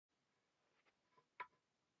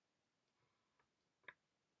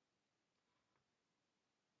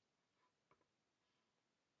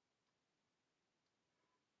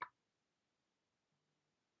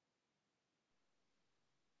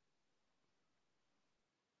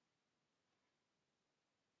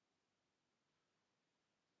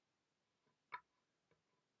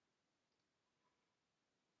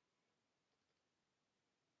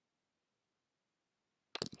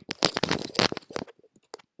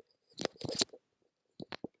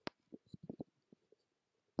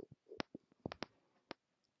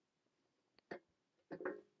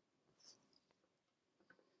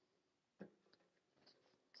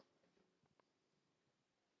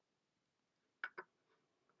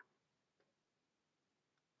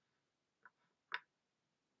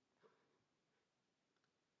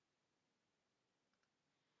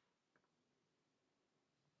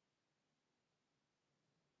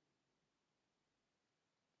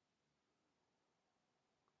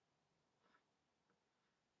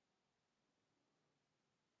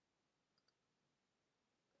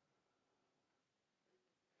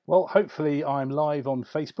Well, hopefully I'm live on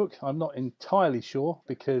Facebook. I'm not entirely sure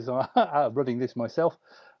because I'm running this myself.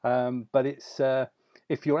 But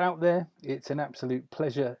if you're out there, it's an absolute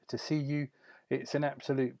pleasure to see you. It's an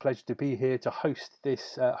absolute pleasure to be here to host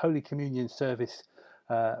this Holy Communion service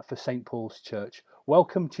for St. Paul's Church.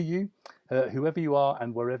 Welcome to you, whoever you are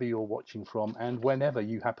and wherever you're watching from and whenever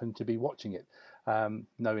you happen to be watching it,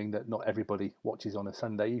 knowing that not everybody watches on a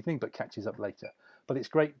Sunday evening but catches up later. But it's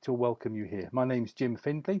great to welcome you here. My name's Jim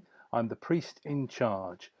Findley. I'm the priest in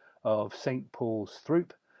charge of St. Paul's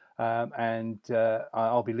Throop, and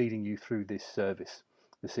I'll be leading you through this service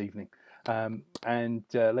this evening. And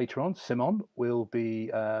later on, Simon will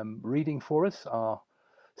be reading for us our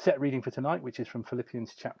set reading for tonight, which is from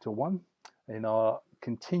Philippians chapter 1 in our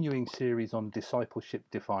continuing series on discipleship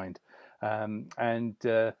defined. And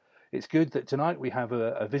it's good that tonight we have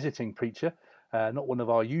a visiting preacher, not one of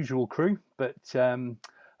our usual crew, but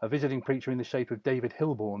a visiting preacher in the shape of David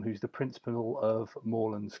Hilborn, who's the principal of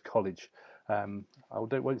Moorlands College. I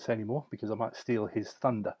won't say any more because I might steal his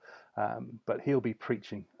thunder, but he'll be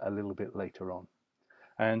preaching a little bit later on.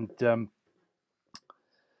 And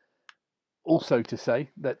also to say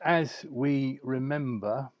that as we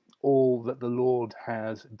remember all that the Lord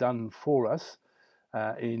has done for us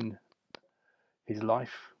in his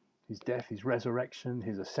life, his death, his resurrection,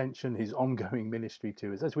 his ascension, his ongoing ministry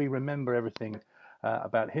to us, as we remember everything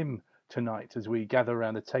about him tonight as we gather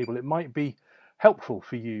around the table, it might be helpful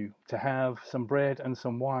for you to have some bread and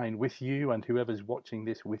some wine with you and whoever's watching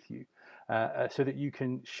this with you, so that you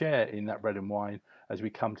can share in that bread and wine as we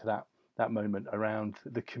come to that moment around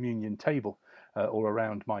the communion table or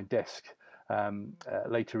around my desk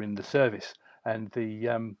later in the service. And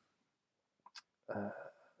the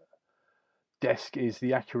desk is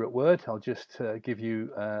the accurate word. I'll just give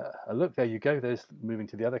you a look. There you go. There's moving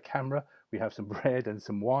to the other camera. We have some bread and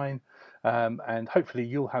some wine, and hopefully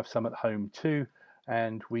you'll have some at home too,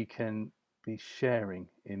 and we can be sharing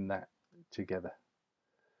in that together.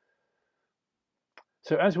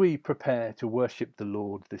 So as we prepare to worship the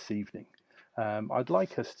Lord this evening, I'd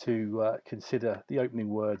like us to consider the opening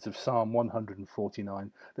words of Psalm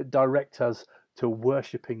 149 that direct us to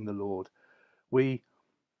worshipping the Lord.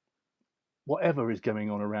 Whatever is going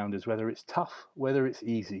on around us, whether it's tough, whether it's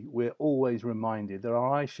easy, we're always reminded that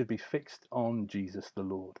our eyes should be fixed on Jesus the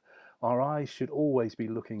Lord. Our eyes should always be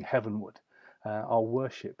looking heavenward. Our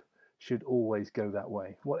worship should always go that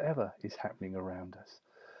way, whatever is happening around us.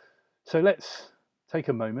 So let's take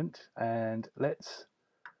a moment and let's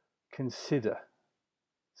consider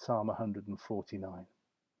Psalm 149.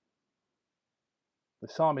 The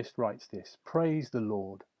psalmist writes this: "Praise the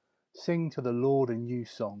Lord, sing to the Lord a new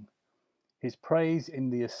song, his praise in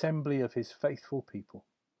the assembly of his faithful people.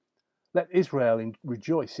 Let Israel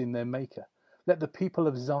rejoice in their Maker. Let the people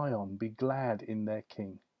of Zion be glad in their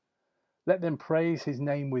King. Let them praise his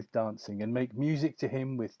name with dancing and make music to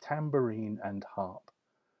him with tambourine and harp.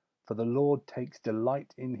 For the Lord takes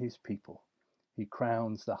delight in his people. He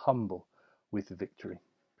crowns the humble with victory."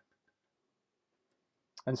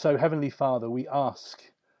 And so, Heavenly Father, we ask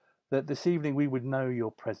that this evening we would know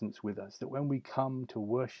your presence with us, that when we come to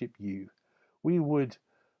worship you, we would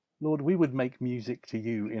make music to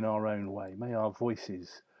you in our own way. May our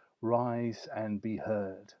voices rise and be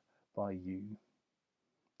heard by you.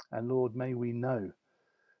 And Lord, may we know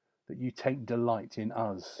that you take delight in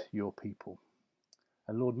us, your people.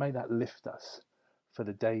 And Lord, may that lift us for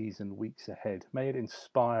the days and weeks ahead. May it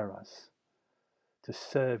inspire us to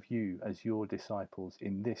serve you as your disciples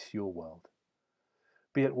in this, your world.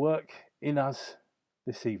 Be at work in us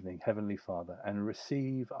this evening, Heavenly Father, and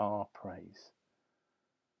receive our praise.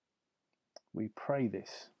 We pray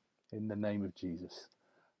this in the name of Jesus.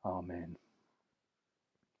 Amen.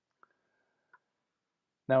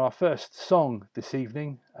 Now, our first song this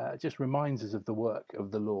evening just reminds us of the work of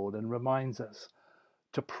the Lord and reminds us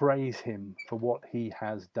to praise him for what he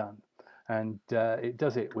has done. And it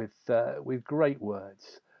does it with great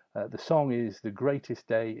words. The song is "The Greatest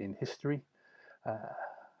Day in History."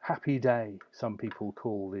 Happy Day, some people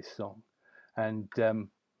call this song. And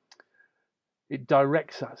it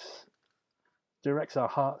directs our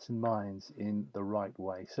hearts and minds in the right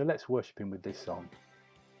way. So let's worship him with this song.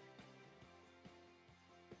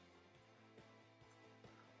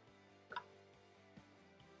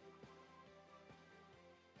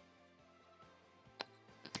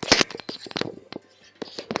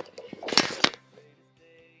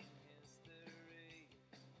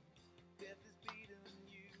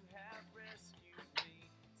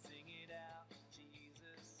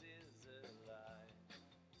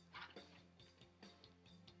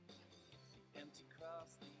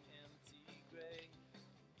 Across the empty grave,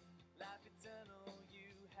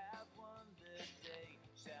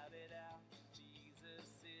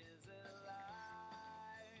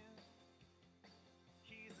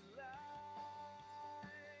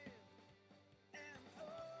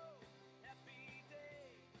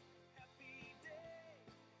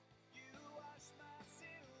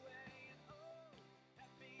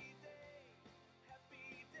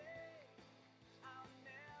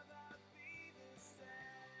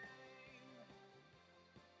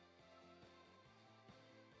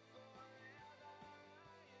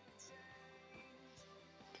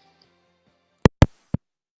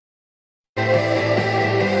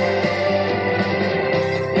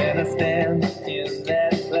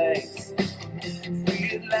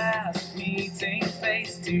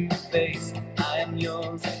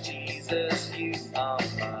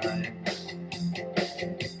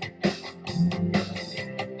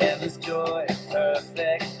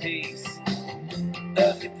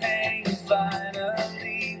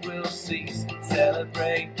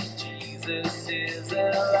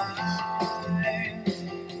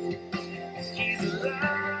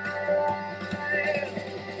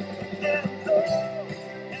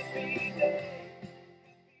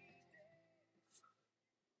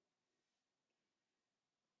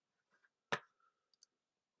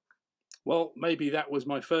 Well, maybe that was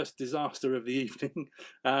my first disaster of the evening.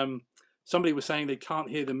 Somebody was saying they can't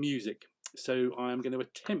hear the music, so I'm going to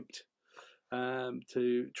attempt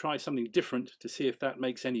to try something different to see if that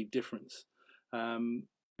makes any difference.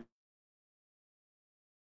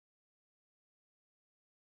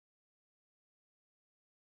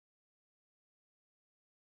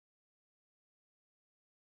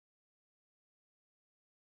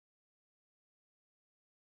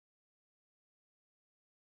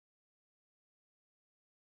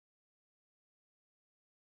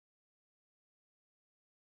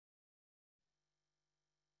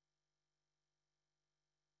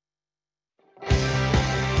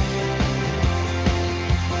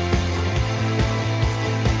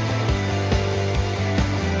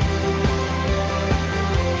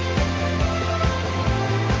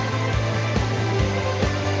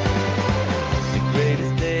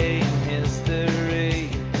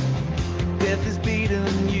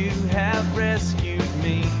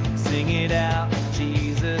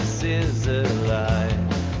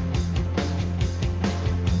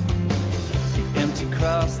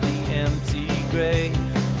 Across the empty grave,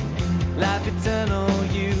 life eternal,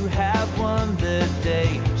 you have won the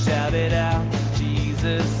day. Shout it out,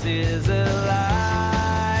 Jesus is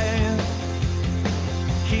alive.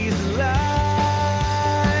 He's alive.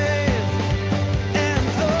 And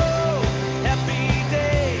oh, happy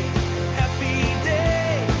day,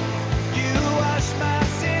 you wash my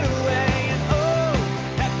sin away. And oh,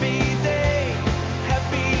 happy day,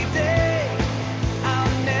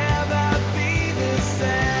 I'll never be the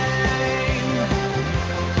same.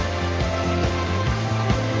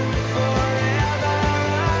 Forever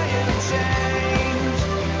I am changed.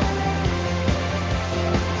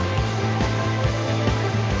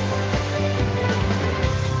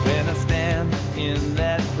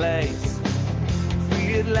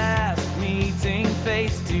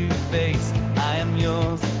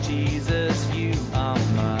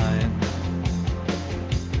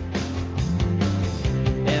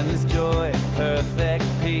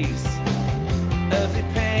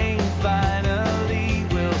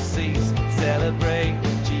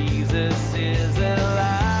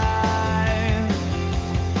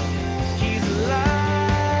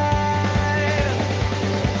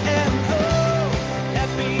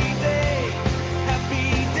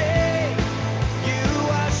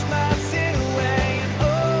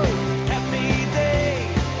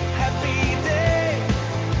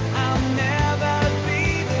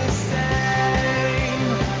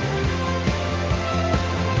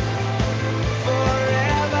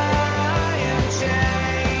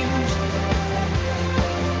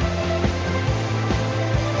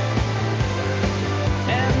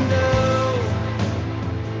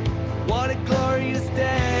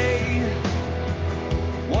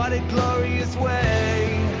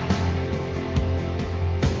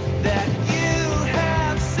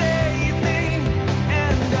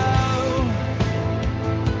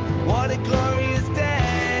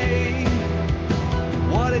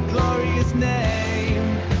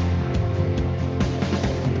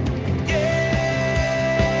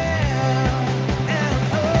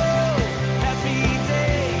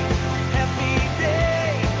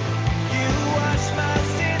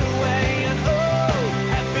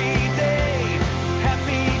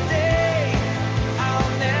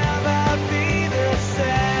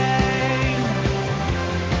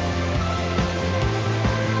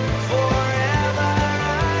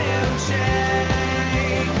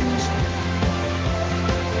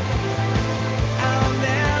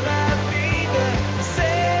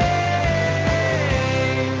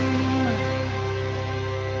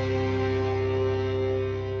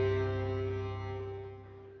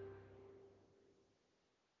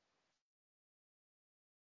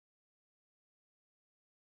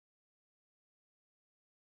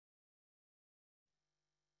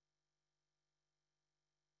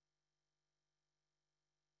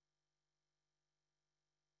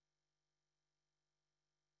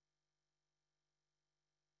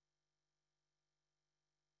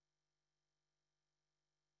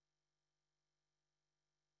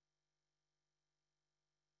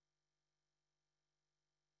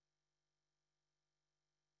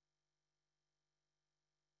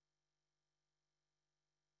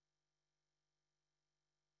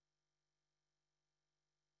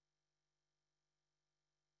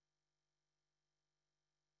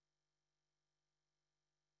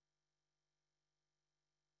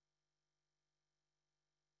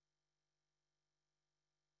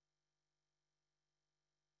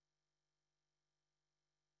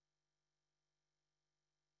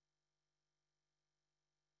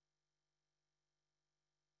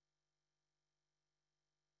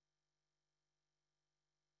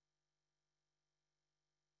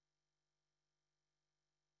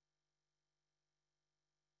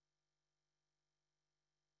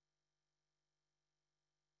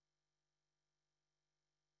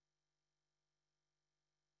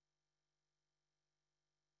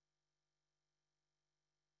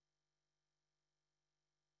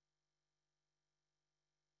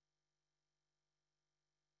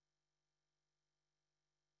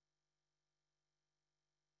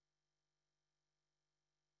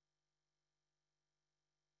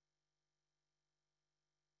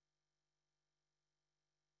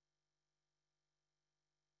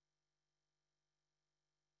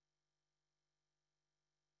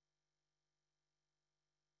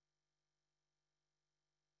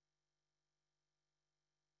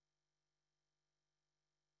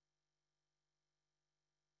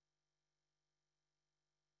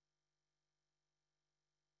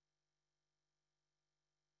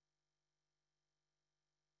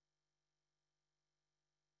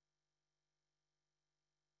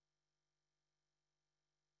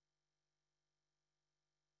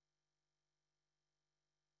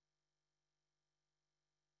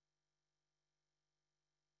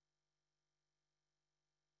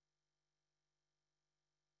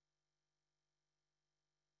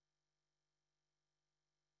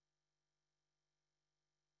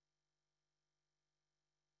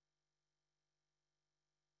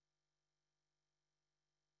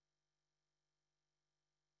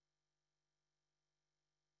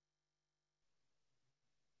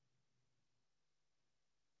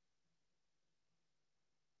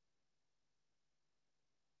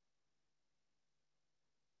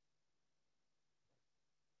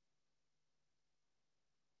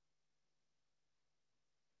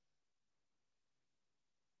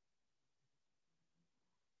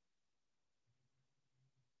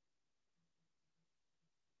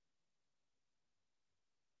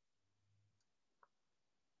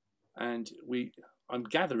 and I'm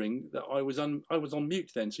gathering that I was on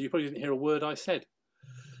mute then, so you probably didn't hear a word I said.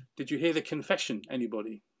 Did you hear the confession,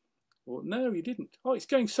 anybody? Well, no, you didn't. Oh, it's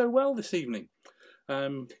going so well this evening.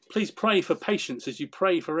 Please pray for patience as you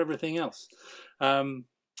pray for everything else.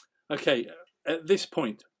 Okay, at this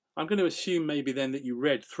point, I'm going to assume maybe then that you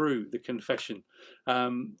read through the confession.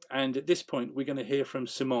 And at this point, we're going to hear from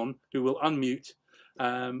Simon, who will unmute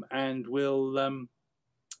and will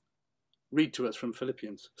read to us from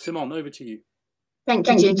Philippians. Simon, over to you. Thank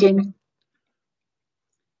you, Jim.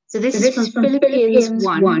 So this is from Philippians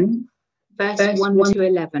 1, verse 1 to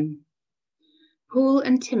 11. Paul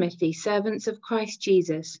and Timothy, servants of Christ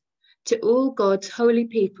Jesus, to all God's holy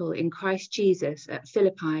people in Christ Jesus at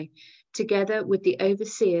Philippi, together with the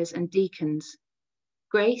overseers and deacons.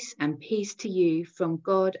 Grace and peace to you from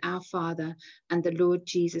God our Father and the Lord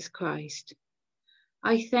Jesus Christ.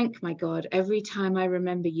 I thank my God every time I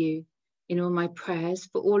remember you in all my prayers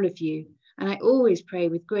for all of you, and I always pray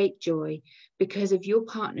with great joy because of your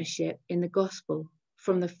partnership in the gospel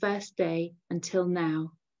from the first day until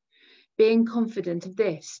now, being confident of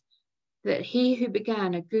this, that he who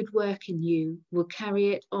began a good work in you will carry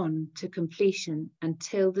it on to completion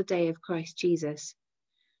until the day of Christ Jesus.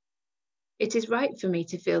 It is right for me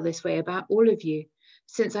to feel this way about all of you,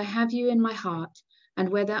 since I have you in my heart, and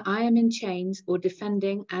whether I am in chains or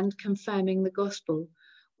defending and confirming the gospel,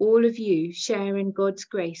 all of you share in God's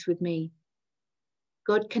grace with me.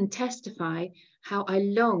 God can testify how I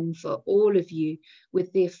long for all of you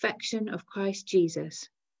with the affection of Christ Jesus.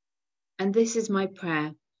 And this is my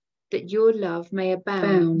prayer, that your love may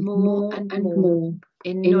abound more and more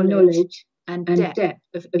in knowledge and depth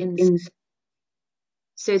of insight,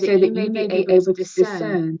 so that you may be able to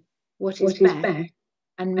discern what is best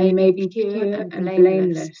and may be pure and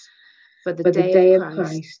blameless for the day of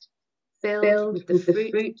Christ, filled with the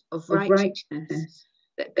fruit of righteousness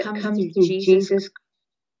that comes through Jesus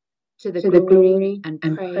to the glory and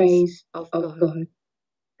praise of God.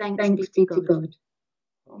 Thanks be to God.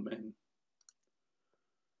 Amen.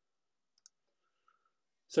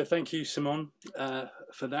 So thank you, Simon,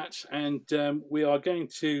 for that. And we are going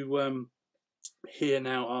to hear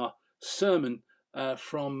now our sermon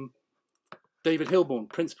from David Hilborn,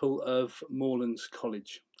 principal of Moorlands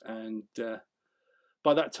College. And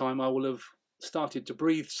by that time, I will have started to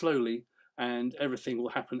breathe slowly and everything will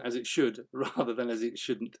happen as it should rather than as it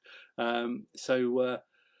shouldn't. So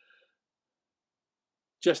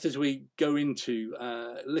just as we go into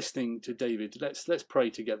listening to David, let's pray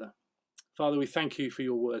together. Father, we thank you for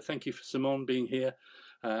your word. Thank you for Simon being here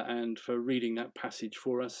and for reading that passage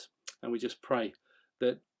for us. And we just pray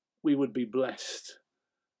that we would be blessed.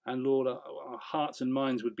 And Lord, our hearts and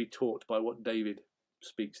minds would be taught by what David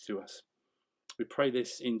speaks to us. We pray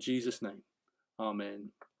this in Jesus' name. Amen.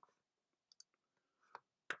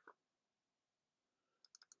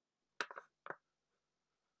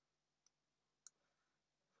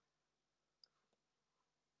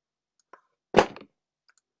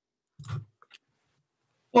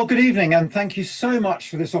 Well, good evening, and thank you so much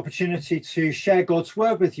for this opportunity to share God's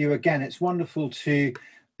word with you again. It's wonderful to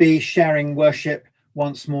be sharing worship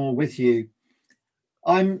once more with you.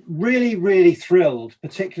 I'm really, really thrilled,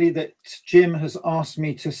 particularly that Jim has asked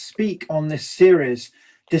me to speak on this series,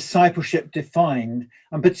 Discipleship Defined,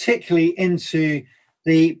 and particularly into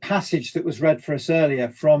the passage that was read for us earlier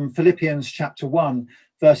from Philippians chapter 1,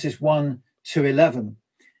 verses 1 to 11.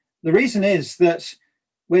 The reason is that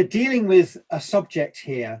we're dealing with a subject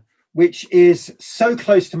here which is so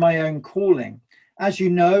close to my own calling. As you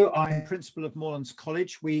know, I'm principal of Moorlands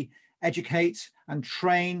College. We educate and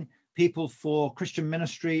train people for Christian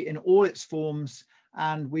ministry in all its forms,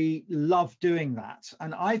 and we love doing that.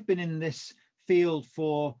 And I've been in this field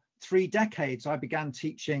for 3 decades. I began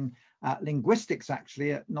teaching linguistics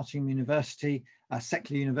actually at Nottingham University, a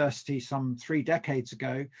secular university, some 3 decades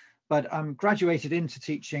ago, but graduated into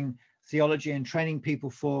teaching theology and training people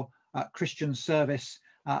for Christian service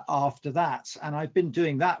after that. And I've been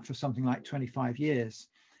doing that for something like 25 years.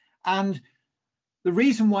 And the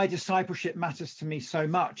reason why discipleship matters to me so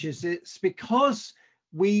much is it's because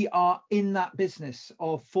we are in that business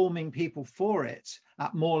of forming people for it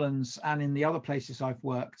at Moorlands and in the other places I've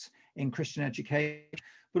worked in Christian education,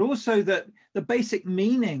 but also that the basic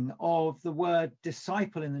meaning of the word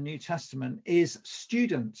disciple in the New Testament is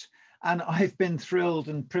student. And I've been thrilled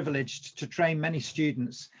and privileged to train many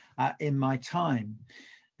students in my time.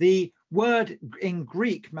 The word in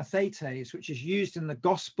Greek, mathetes, which is used in the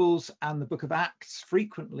Gospels and the book of Acts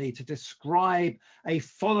frequently to describe a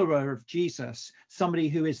follower of Jesus, somebody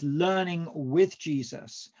who is learning with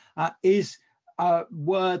Jesus, is a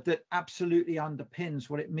word that absolutely underpins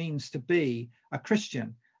what it means to be a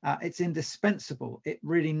Christian. It's indispensable. It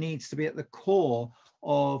really needs to be at the core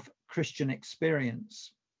of Christian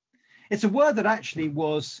experience. It's a word that actually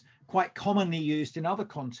was quite commonly used in other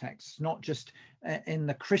contexts, not just in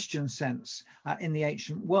the Christian sense in the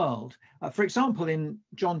ancient world. For example, in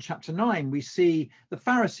John chapter 9, we see the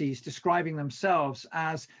Pharisees describing themselves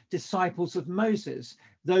as disciples of Moses,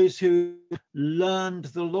 those who learned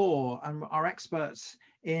the law and are experts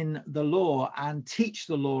in the law and teach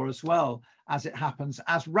the law as well, as it happens,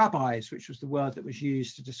 as rabbis, which was the word that was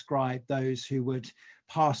used to describe those who would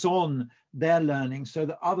pass on their learning so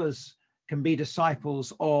that others can be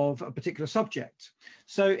disciples of a particular subject.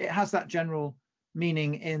 So it has that general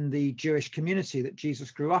meaning in the Jewish community that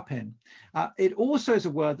Jesus grew up in. It also is a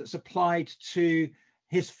word that's applied to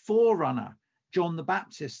his forerunner, John the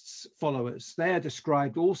Baptist's followers. They are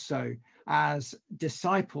described also as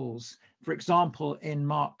disciples, for example, in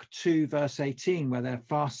Mark 2, verse 18, where they're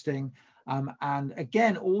fasting, and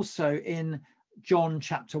again also in John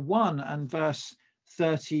chapter 1 and verse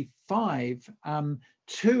 35,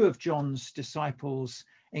 two of John's disciples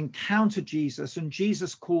encounter Jesus, and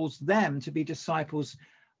Jesus calls them to be disciples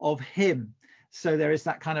of him. So there is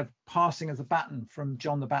that kind of passing of the baton from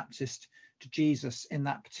John the Baptist to Jesus in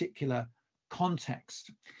that particular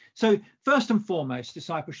context. So first and foremost,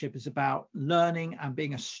 discipleship is about learning and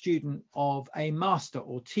being a student of a master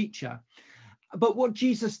or teacher. But what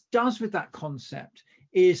Jesus does with that concept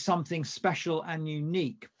is something special and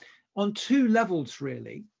unique on two levels,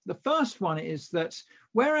 really. The first one is that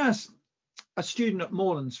whereas a student at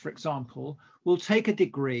Moorlands, for example, will take a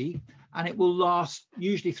degree and it will last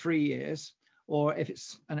usually 3 years, or if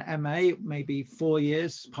it's an MA, maybe 4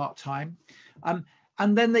 years part-time.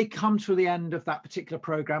 And then they come to the end of that particular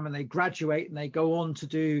program and they graduate and they go on to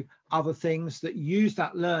do other things that use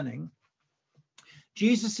that learning.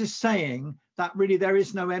 Jesus is saying that really there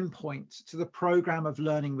is no endpoint to the program of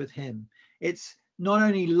learning with him. It's not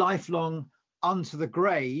only lifelong unto the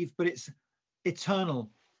grave, but it's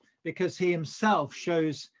eternal, because he himself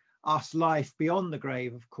shows us life beyond the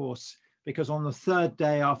grave, of course, because on the third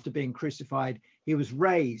day after being crucified, he was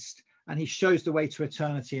raised, and he shows the way to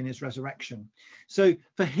eternity in his resurrection. So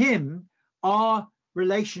for him, our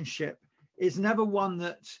relationship is never one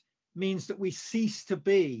that means that we cease to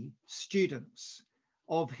be students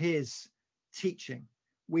of his teaching.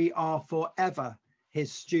 We are forever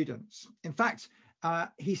his students. In fact,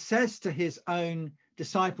 he says to his own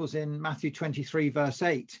disciples in Matthew 23, verse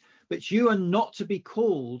 8, but you are not to be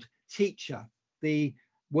called teacher. The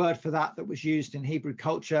word for that was used in Hebrew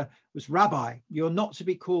culture was rabbi. You're not to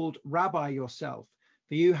be called rabbi yourself,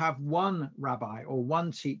 for you have one rabbi or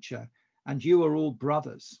one teacher, and you are all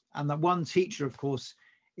brothers. And the one teacher, of course,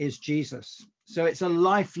 is Jesus. So it's a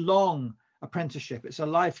lifelong apprenticeship. It's a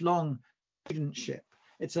lifelong studentship.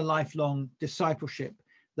 It's a lifelong discipleship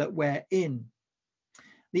that we're in.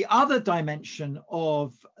 The other dimension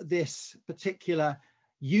of this particular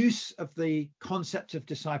use of the concept of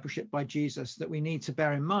discipleship by Jesus that we need to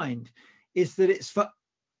bear in mind is that it's for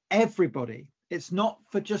everybody. It's not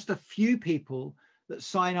for just a few people that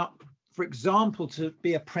sign up, for example, to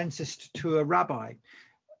be apprenticed to a rabbi.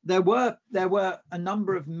 There were a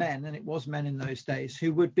number of men, and it was men in those days,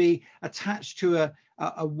 who would be attached to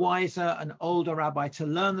a wiser and older rabbi to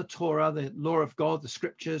learn the Torah, the law of God, the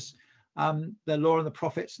scriptures, the law and the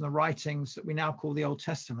prophets and the writings that we now call the Old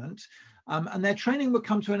Testament. And their training would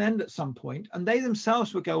come to an end at some point, and they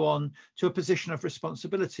themselves would go on to a position of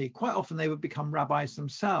responsibility. Quite often they would become rabbis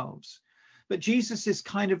themselves. But Jesus is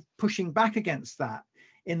kind of pushing back against that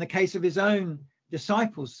in the case of his own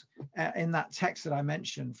disciples in that text that I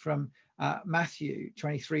mentioned from Matthew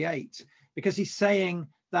 23:8, because he's saying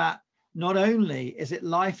that not only is it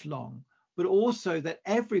lifelong, but also that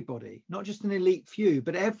everybody, not just an elite few,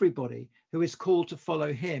 but everybody who is called to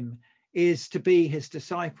follow him is to be his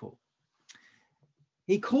disciple.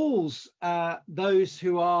 He calls those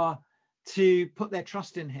who are to put their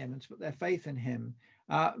trust in him and to put their faith in him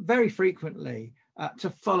very frequently to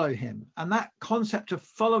follow him. And that concept of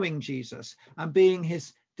following Jesus and being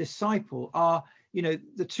his disciple are,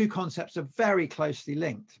 the two concepts are very closely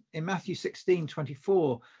linked. In Matthew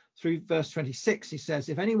 16:24 through verse 26, he says,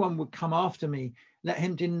 if anyone would come after me, let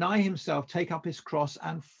him deny himself, take up his cross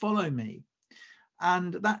and follow me.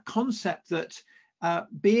 And that concept that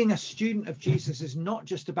being a student of Jesus is not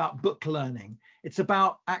just about book learning. It's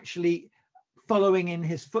about actually following in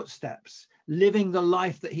his footsteps, living the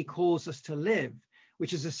life that he calls us to live,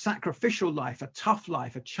 which is a sacrificial life, a tough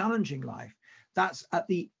life, a challenging life. That's at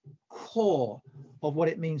the core of what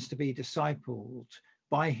it means to be discipled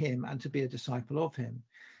by him and to be a disciple of him.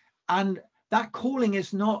 And that calling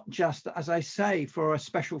is not just, as I say, for a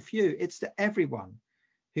special few, it's to everyone.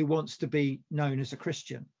 who wants to be known as a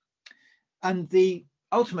Christian. And the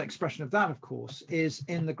ultimate expression of that, of course, is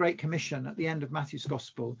in the Great Commission at the end of Matthew's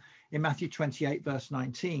Gospel, in Matthew 28, verse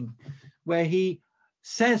 19, where he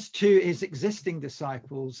says to his existing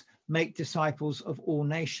disciples, make disciples of all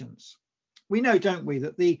nations. We know, don't we,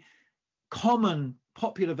 that the common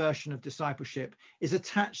popular version of discipleship is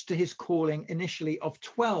attached to his calling initially of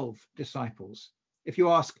 12 disciples. If you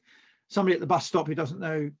ask somebody at the bus stop who doesn't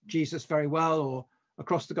know Jesus very well, or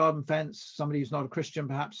across the garden fence, somebody who's not a Christian,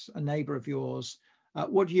 perhaps a neighbor of yours,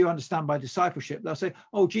 what do you understand by discipleship? They'll say,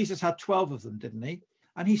 oh, Jesus had 12 of them, didn't he?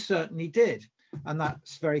 And he certainly did. And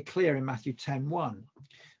that's very clear in Matthew 10:1.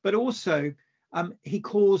 But also he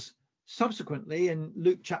calls subsequently in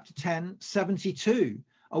Luke chapter 10, 72,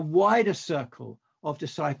 a wider circle of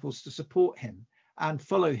disciples to support him and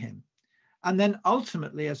follow him. And then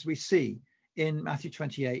ultimately, as we see in Matthew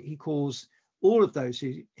 28, he calls all of those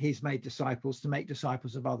who he's made disciples to make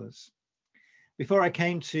disciples of others. Before I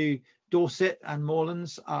came to Dorset and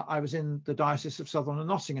Moorlands, I was in the Diocese of Sutherland and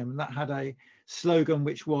Nottingham, and that had a slogan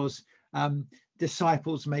which was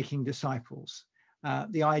disciples making disciples.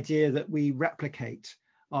 The idea that we replicate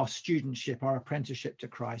our studentship, our apprenticeship to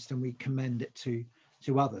Christ, and we commend it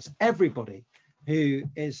to others. Everybody who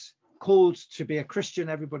is called to be a Christian,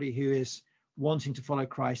 everybody who is wanting to follow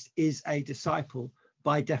Christ is a disciple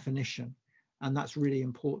by definition. And that's really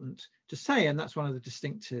important to say. And that's one of the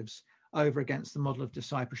distinctives over against the model of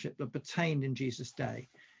discipleship that pertained in Jesus' day.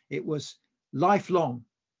 It was lifelong.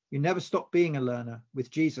 You never stop being a learner with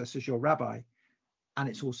Jesus as your rabbi. And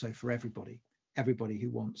it's also for everybody who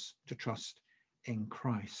wants to trust in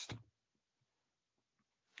Christ.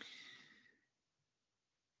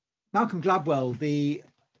 Malcolm Gladwell, the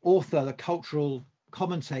author, the cultural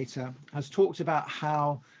commentator, has talked about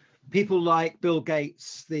how people like Bill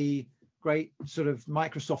Gates, the great sort of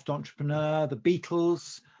Microsoft entrepreneur, the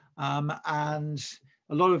Beatles, and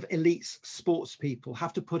a lot of elite sports people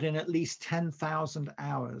have to put in at least 10,000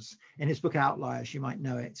 hours. In his book Outliers, you might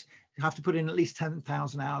know it. You have to put in at least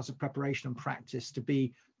 10,000 hours of preparation and practice to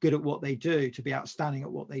be good at what they do, to be outstanding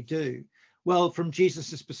at what they do. Well, from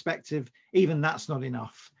Jesus's perspective, even that's not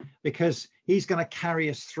enough, because he's going to carry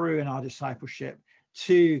us through in our discipleship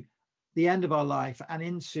to the end of our life and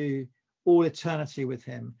into all eternity with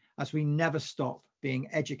him, as we never stop being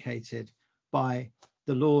educated by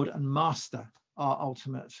the Lord and Master, our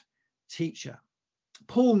ultimate teacher.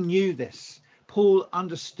 Paul knew this. Paul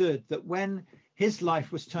understood that when his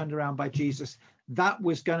life was turned around by Jesus, that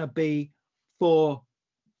was going to be for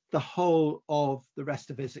the whole of the rest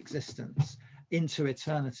of his existence into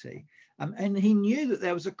eternity. And he knew that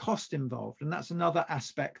there was a cost involved. And that's another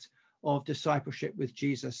aspect of discipleship with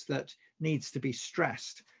Jesus that needs to be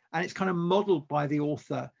stressed. And it's kind of modeled by the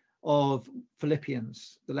author of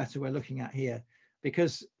Philippians, the letter we're looking at here,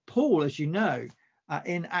 because Paul, as you know,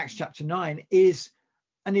 in Acts chapter 9, is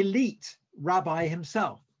an elite rabbi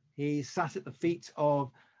himself. He sat at the feet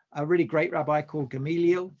of a really great rabbi called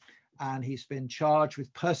Gamaliel, and he's been charged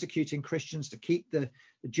with persecuting Christians to keep the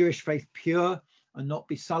Jewish faith pure and not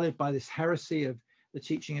be sullied by this heresy of the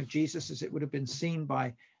teaching of Jesus, as it would have been seen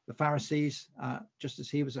by the Pharisees, just as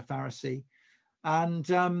he was a Pharisee.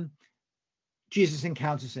 And Jesus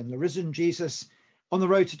encounters him, the risen Jesus, on the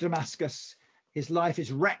road to Damascus. His life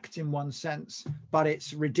is wrecked in one sense, but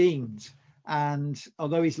it's redeemed. And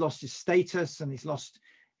although he's lost his status and he's lost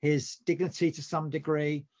his dignity to some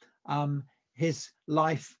degree, his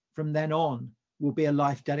life from then on will be a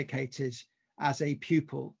life dedicated as a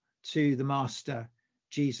pupil to the Master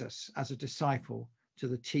Jesus, as a disciple to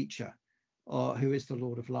the teacher, who is the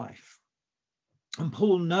Lord of life. And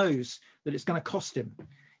Paul knows that it's going to cost him.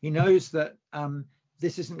 He knows that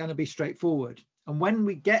this isn't going to be straightforward. And when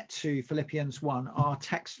we get to Philippians 1, our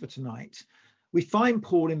text for tonight, we find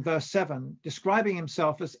Paul in verse 7 describing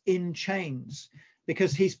himself as in chains,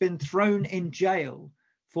 because he's been thrown in jail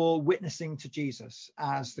for witnessing to Jesus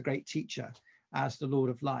as the great teacher, as the Lord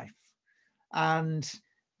of life. And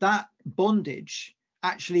that bondage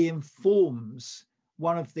actually informs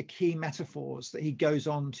one of the key metaphors that he goes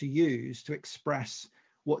on to use to express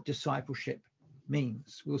what discipleship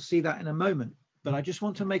means. We'll see that in a moment, but I just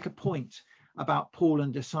want to make a point about Paul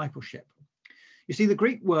and discipleship. You see, the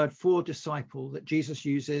Greek word for disciple that Jesus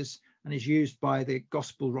uses and is used by the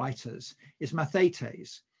gospel writers is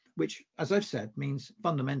mathetes, which, as I've said, means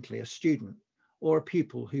fundamentally a student or a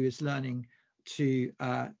pupil who is learning to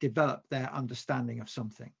develop their understanding of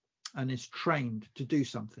something and is trained to do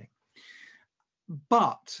something.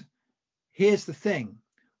 But here's the thing,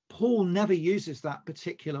 Paul never uses that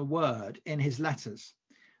particular word in his letters.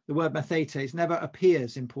 The word mathetes never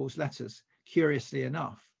appears in Paul's letters, curiously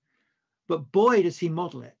enough. But boy, does he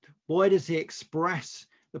model it. Boy, does he express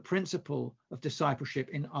the principle of discipleship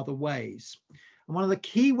in other ways. And one of the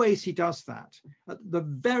key ways he does that at the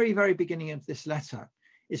very, very beginning of this letter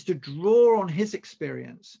is to draw on his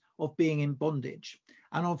experience of being in bondage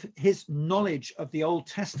and of his knowledge of the Old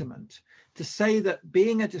Testament to say that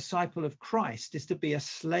being a disciple of Christ is to be a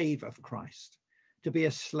slave of Christ, to be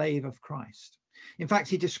a slave of Christ. In fact,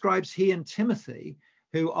 he describes he and Timothy,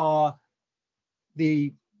 who are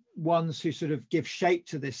the ones who sort of give shape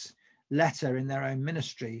to this letter in their own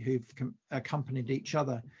ministry, who've accompanied each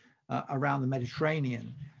other around the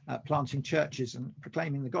Mediterranean, planting churches and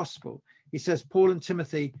proclaiming the gospel. He says, Paul and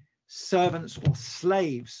Timothy, servants or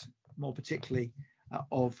slaves, more particularly,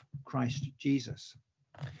 of Christ Jesus.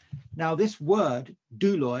 Now, this word,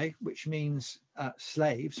 douloi, which means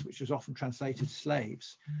slaves, which is often translated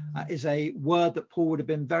slaves, is a word that Paul would have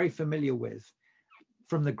been very familiar with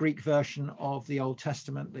from the Greek version of the Old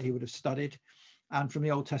Testament that he would have studied, and from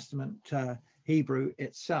the Old Testament Hebrew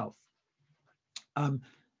itself.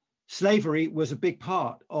 Slavery was a big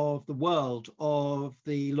part of the world of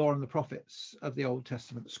the law and the prophets of the Old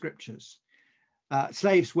Testament scriptures.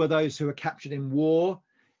 Slaves were those who were captured in war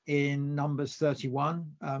in Numbers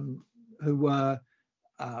 31, who were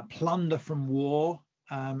plunder from war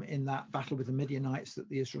in that battle with the Midianites that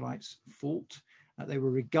the Israelites fought. They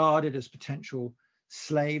were regarded as potential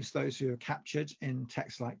slaves, those who were captured in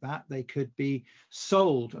texts like that. They could be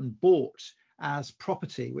sold and bought as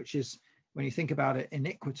property, which is, when you think about it,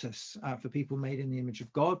 iniquitous for people made in the image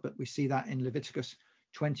of God. But we see that in Leviticus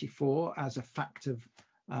 24 as a fact of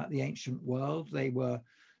the ancient world. They were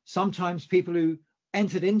sometimes people who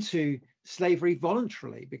entered into slavery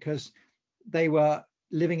voluntarily because they were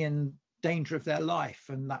living in danger of their life,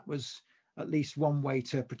 and that was at least one way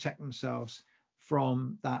to protect themselves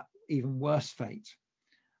from that even worse fate.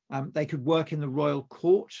 They could work in the royal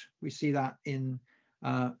court. We see that in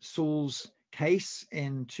Saul's case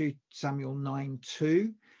in 2 Samuel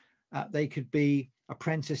 9:2. They could be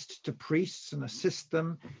apprenticed to priests and assist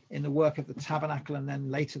them in the work of the tabernacle and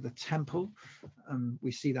then later the temple.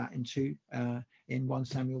 We see that in 1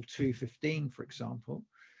 Samuel 2:15, for example.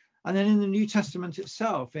 And then in the New Testament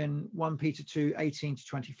itself, in 1 Peter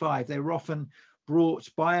 2:18-25, they were often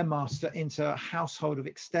brought by a master into a household of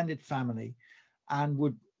extended family and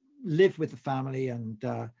would live with the family and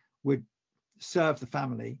would serve the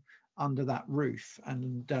family under that roof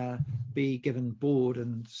and be given board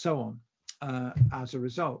and so on as a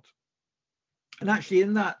result. And actually,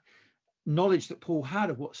 in that knowledge that Paul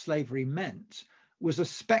had of what slavery meant was a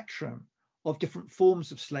spectrum of different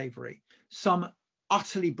forms of slavery, some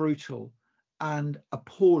utterly brutal and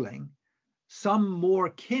appalling, some more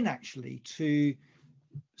akin actually to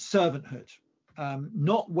servanthood,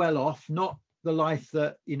 not well off, not the life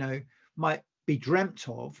that, you know, might be dreamt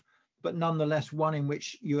of, but nonetheless one in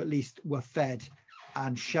which you at least were fed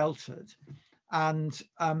and sheltered. And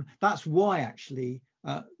that's why actually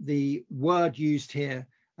the word used here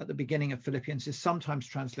at the beginning of Philippians is sometimes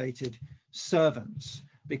translated servants,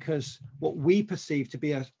 because what we perceive to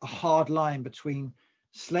be a hard line between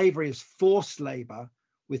slavery as forced labor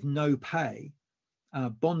with no pay,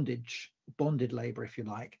 bonded labor, if you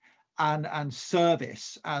like, and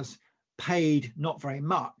service as paid not very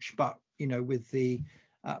much, but, you know, with the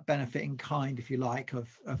benefit in kind, if you like, of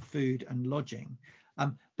food and lodging.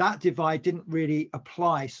 That divide didn't really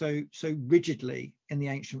apply so rigidly in the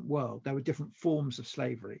ancient world. There were different forms of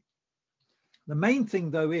slavery. The main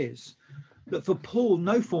thing, though, is that for Paul,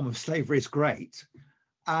 no form of slavery is great.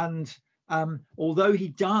 And although he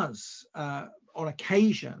does, on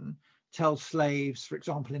occasion, tell slaves, for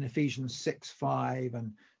example, in Ephesians 6:5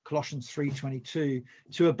 and Colossians 3:22,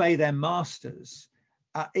 to obey their masters,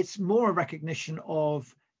 it's more a recognition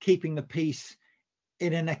of keeping the peace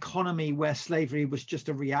in an economy where slavery was just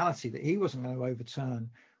a reality that he wasn't going to overturn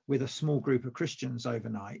with a small group of Christians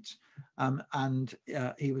overnight. And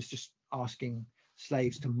he was just asking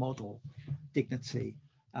slaves to model dignity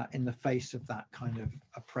in the face of that kind of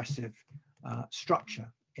oppressive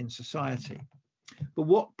structure in society. But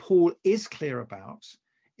what Paul is clear about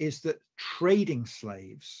is that trading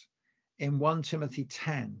slaves in 1 Timothy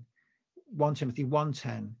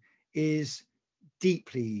 1:10 is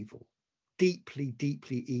deeply evil,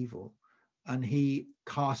 deeply evil. And he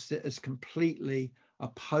casts it as completely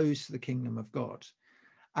opposed to the kingdom of God.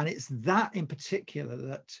 And it's that in particular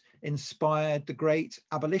that inspired the great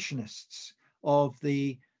abolitionists of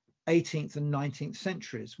the 18th and 19th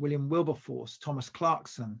centuries, William Wilberforce, Thomas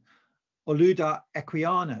Clarkson, Oluda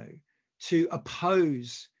Equiano, to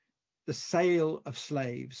oppose the sale of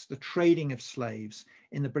slaves, the trading of slaves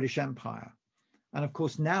in the British Empire. And of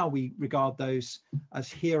course, now we regard those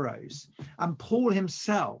as heroes. And Paul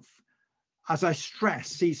himself, as I stress,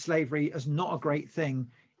 sees slavery as not a great thing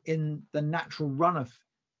in the natural run of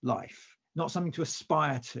life, not something to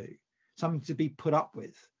aspire to, something to be put up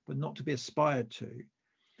with, but not to be aspired to,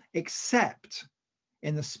 except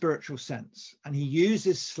in the spiritual sense. And he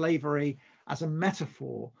uses slavery as a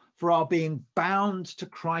metaphor for our being bound to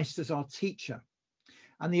Christ as our teacher.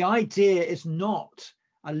 And the idea is not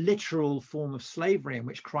a literal form of slavery in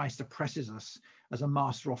which Christ oppresses us as a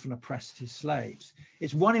master often oppressed his slaves.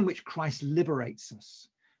 It's one in which Christ liberates us.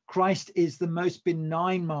 Christ is the most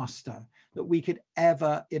benign master that we could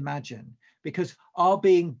ever imagine, because our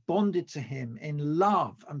being bonded to him in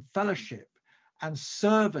love and fellowship and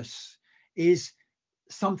service is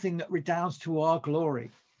something that redounds to our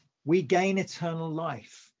glory. We gain eternal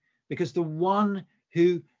life because the one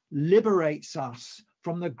who liberates us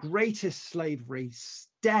from the greatest slavery,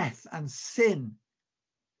 death and sin,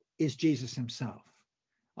 is Jesus himself,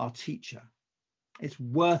 our teacher. It's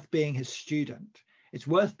worth being his student. It's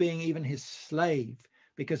worth being even his slave,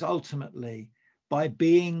 because ultimately, by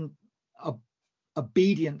being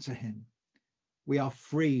obedient to him, we are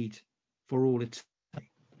freed for all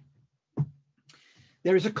eternity.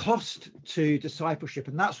 There is a cost to discipleship,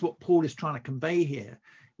 and that's what Paul is trying to convey here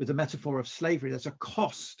with the metaphor of slavery. There's a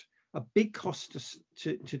cost, a big cost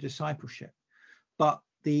to discipleship, but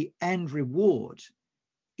the end reward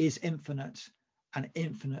is infinite and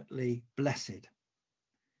infinitely blessed.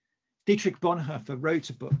 Dietrich Bonhoeffer wrote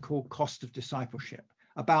a book called Cost of Discipleship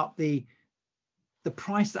about the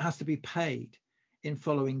price that has to be paid in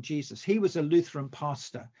following Jesus. He was a Lutheran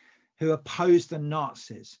pastor who opposed the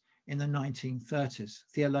Nazis in the 1930s,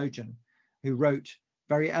 theologian who wrote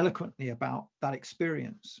very eloquently about that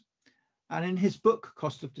experience. And in his book,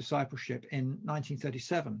 Cost of Discipleship, in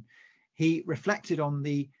 1937, he reflected on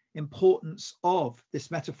the importance of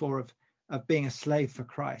this metaphor of being a slave for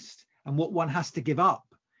Christ and what one has to give up.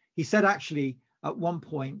 He said, actually, at one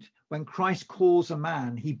point, when Christ calls a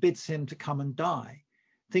man, he bids him to come and die,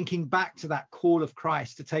 thinking back to that call of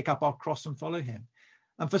Christ to take up our cross and follow him.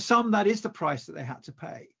 And for some, that is the price that they had to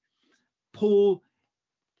pay. Paul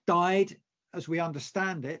died, as we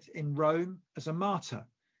understand it, in Rome as a martyr.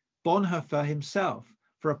 Bonhoeffer himself,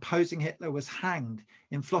 for opposing Hitler, was hanged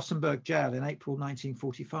in Flossenburg jail in April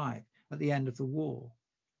 1945 at the end of the war.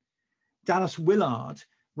 Dallas Willard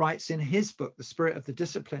writes in his book, The Spirit of the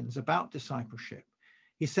Disciplines, about discipleship.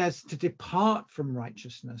 He says, to depart from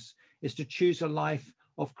righteousness is to choose a life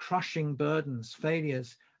of crushing burdens,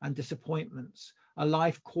 failures, and disappointments, a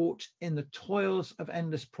life caught in the toils of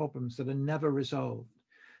endless problems that are never resolved.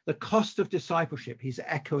 The cost of discipleship, he's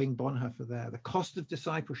echoing Bonhoeffer there, the cost of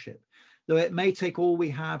discipleship, though it may take all we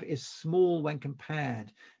have, is small when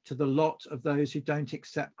compared to the lot of those who don't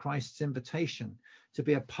accept Christ's invitation to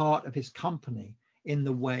be a part of his company in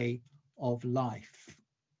the way of life.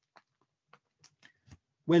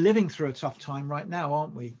 We're living through a tough time right now,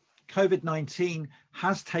 aren't we? COVID-19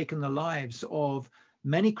 has taken the lives of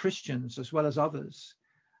many Christians as well as others,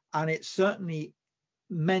 and it certainly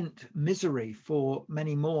meant misery for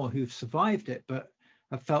many more who've survived it but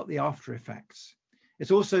have felt the after effects.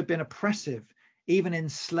 It's also been oppressive, even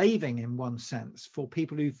enslaving in one sense, for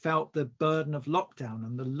people who felt the burden of lockdown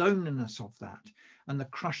and the loneliness of that and the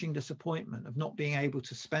crushing disappointment of not being able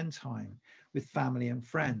to spend time with family and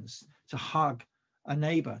friends, to hug a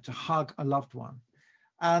neighbor, to hug a loved one.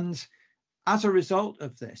 And as a result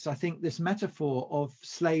of this, I think this metaphor of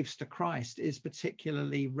slaves to Christ is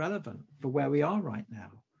particularly relevant for where we are right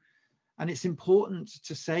now. And it's important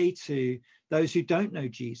to say to those who don't know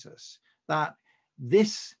Jesus that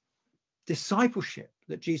this discipleship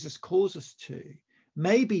that Jesus calls us to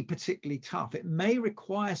may be particularly tough. It may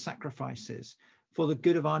require sacrifices for the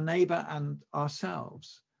good of our neighbor and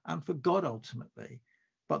ourselves and for God ultimately.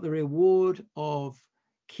 But the reward of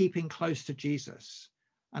keeping close to Jesus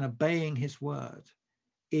and obeying his word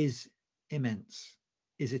is immense,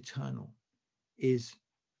 is eternal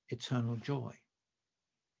joy.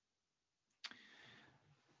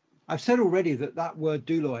 I've said already that word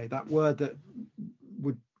douloi, that word that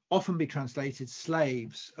would often be translated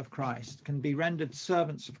slaves of Christ, can be rendered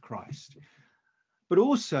servants of Christ. But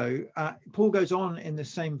also, Paul goes on in the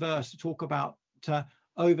same verse to talk about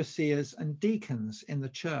overseers and deacons in the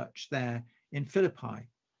church there in Philippi.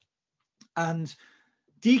 And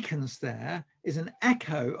deacons there is an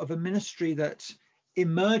echo of a ministry that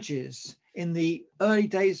emerges in the early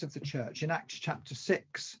days of the church in Acts chapter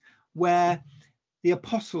 6, where the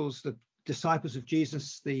apostles, the disciples of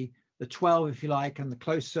Jesus, the 12, if you like, and the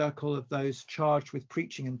close circle of those charged with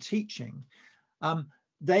preaching and teaching,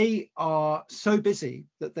 they are so busy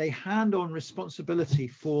that they hand on responsibility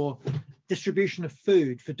for distribution of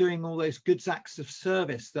food, for doing all those good acts of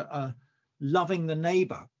service that are loving the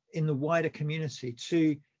neighbor in the wider community,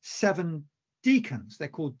 to 7 deacons. They're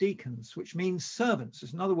called deacons, which means servants.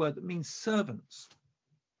 It's another word that means servants.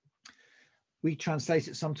 We translate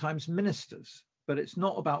it sometimes ministers, but it's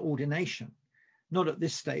not about ordination, not at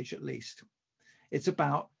this stage at least. It's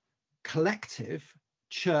about collective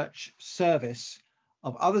church service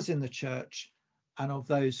of others in the church and of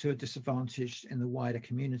those who are disadvantaged in the wider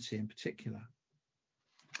community in particular.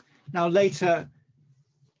 Now, later,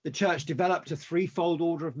 the church developed a threefold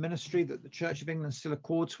order of ministry that the Church of England still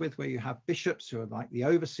accords with, where you have bishops who are like the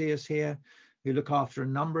overseers here, who look after a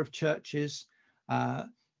number of churches,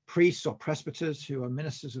 priests or presbyters who are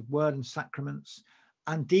ministers of word and sacraments,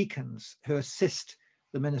 and deacons who assist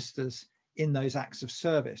the ministers in those acts of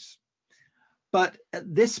service. But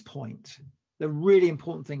at this point, the really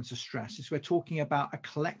important thing to stress is we're talking about a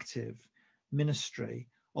collective ministry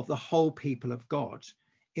of the whole people of God,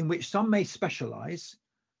 in which some may specialize,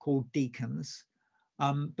 called deacons,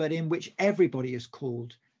 but in which everybody is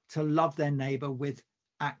called to love their neighbor with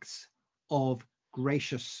acts of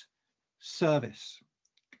gracious service.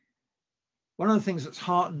 One of the things that's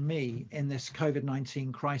heartened me in this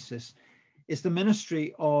COVID-19 crisis is the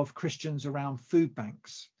ministry of Christians around food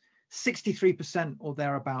banks. 63% or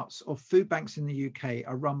thereabouts of food banks in the UK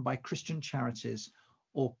are run by Christian charities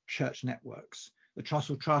or church networks. The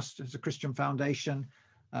Trussell Trust is a Christian foundation.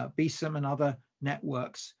 BSOM and other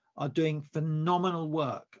networks are doing phenomenal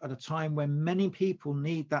work at a time when many people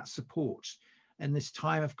need that support in this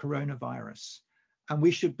time of coronavirus. And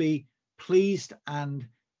we should be pleased and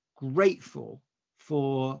grateful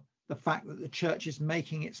for the fact that the church is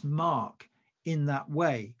making its mark in that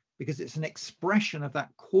way, because it's an expression of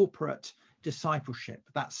that corporate discipleship,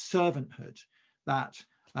 that servanthood that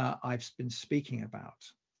I've been speaking about.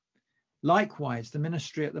 Likewise, the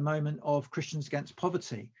ministry at the moment of Christians Against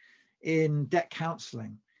Poverty in debt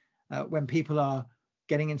counselling, when people are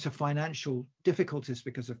getting into financial difficulties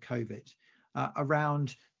because of COVID,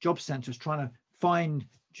 around job centres, trying to find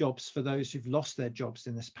jobs for those who've lost their jobs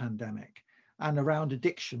in this pandemic, and around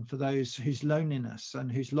addiction for those whose loneliness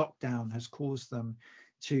and whose lockdown has caused them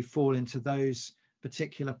to fall into those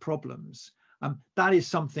particular problems. That is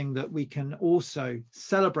something that we can also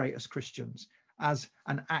celebrate as Christians as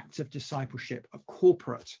an act of discipleship, a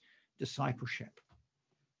corporate discipleship.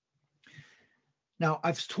 Now,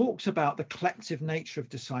 I've talked about the collective nature of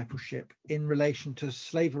discipleship in relation to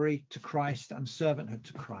slavery to Christ and servanthood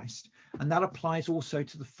to Christ. And that applies also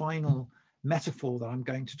to the final metaphor that I'm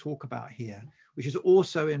going to talk about here, which is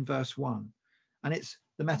also in verse 1. And it's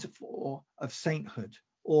the metaphor of sainthood,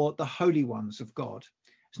 or the holy ones of God.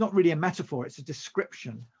 It's not really a metaphor, it's a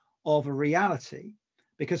description of a reality,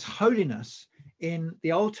 because holiness in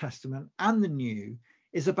the Old Testament and the New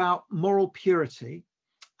is about moral purity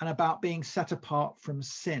and about being set apart from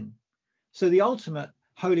sin. So the ultimate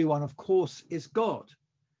holy one, of course, is God,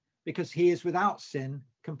 because he is without sin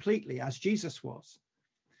completely, as Jesus was.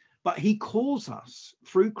 But he calls us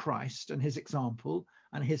through Christ and his example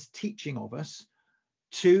and his teaching of us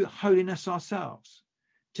to holiness ourselves,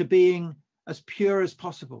 to being as pure as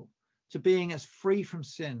possible, to being as free from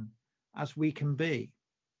sin as we can be.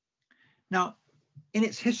 Now, in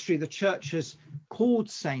its history, the church has called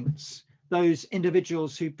saints those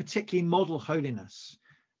individuals who particularly model holiness.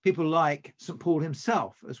 People like St. Paul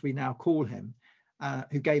himself, as we now call him,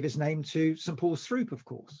 who gave his name to St. Paul's Throop, of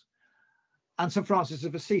course, and St. Francis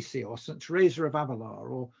of Assisi, or St. Teresa of Avila,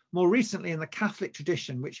 or more recently in the Catholic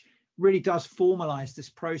tradition, which really does formalize this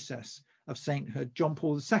process of sainthood, John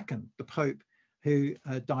Paul II, the Pope, who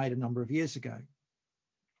died a number of years ago.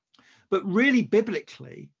 But really,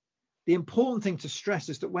 biblically, the important thing to stress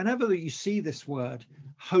is that whenever you see this word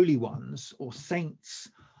holy ones or saints,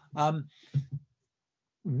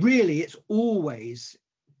 really it's always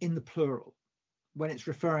in the plural when it's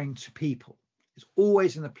referring to people. It's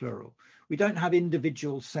always in the plural. We don't have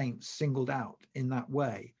individual saints singled out in that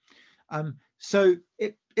way. So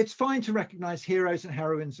it's fine to recognize heroes and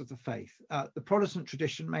heroines of the faith. The Protestant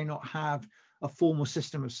tradition may not have a formal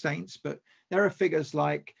system of saints, but there are figures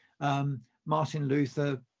like Martin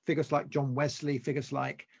Luther, figures like John Wesley, figures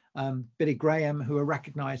like Billy Graham, who are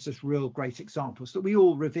recognized as real great examples that we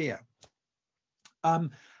all revere.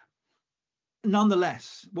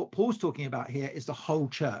 Nonetheless, what Paul's talking about here is the whole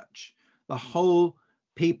church, the whole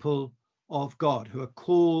people of God who are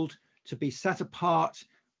called to be set apart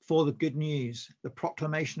for the good news, the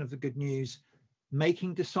proclamation of the good news,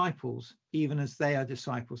 making disciples even as they are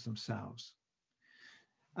disciples themselves.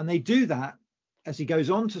 And they do that, as he goes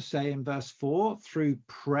on to say in verse 4, through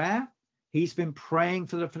prayer. He's been praying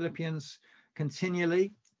for the Philippians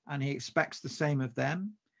continually and he expects the same of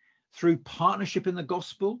them. Through partnership in the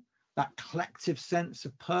gospel, that collective sense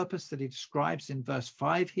of purpose that he describes in verse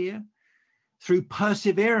 5 here. Through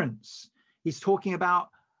perseverance, he's talking about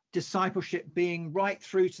discipleship being right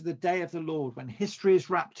through to the day of the Lord, when history is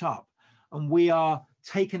wrapped up and we are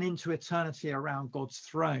taken into eternity around God's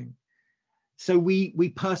throne. So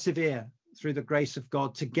we persevere through the grace of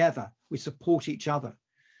God together. We support each other.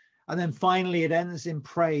 And then finally, it ends in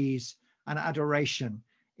praise and adoration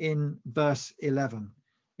in verse 11.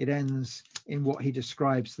 It ends in what he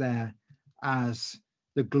describes there as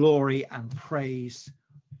the glory and praise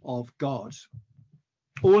of God.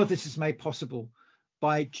 All of this is made possible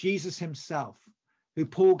by Jesus himself, who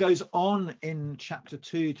Paul goes on in chapter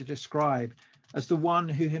 2 to describe as the one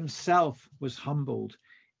who himself was humbled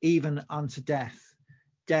even unto death,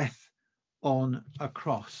 death on a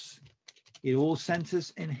cross. It all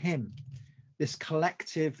centers in him, this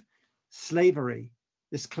collective slavery,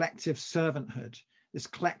 this collective servanthood, this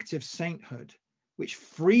collective sainthood, which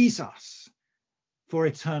frees us for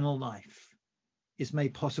eternal life, is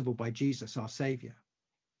made possible by Jesus, our Savior.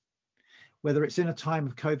 Whether it's in a time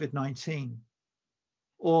of COVID-19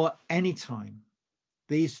 or any time,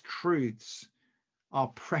 these truths are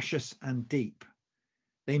precious and deep.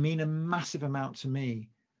 They mean a massive amount to me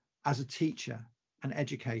as a teacher and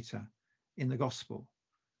educator in the gospel,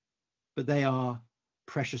 but they are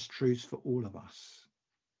precious truths for all of us.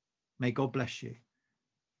 May God bless you,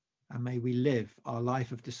 and may we live our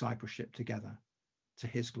life of discipleship together to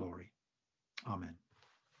his glory. Amen.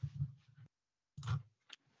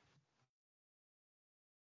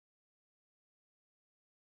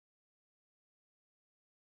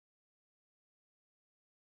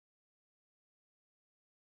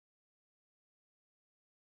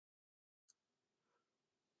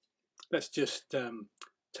 Let's just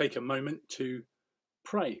take a moment to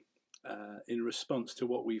pray in response to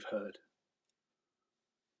what we've heard.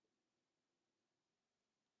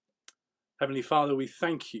 Heavenly Father, we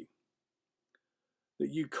thank you that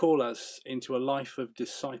you call us into a life of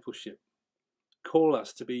discipleship. Call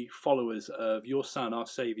us to be followers of your Son, our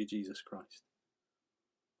Saviour, Jesus Christ.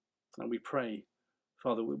 And we pray,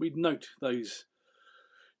 Father, we'd note those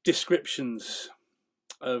descriptions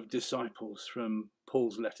of disciples from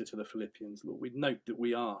Paul's letter to the Philippians. Lord, we'd note that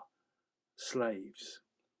we are slaves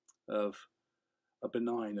of a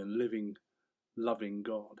benign and living, loving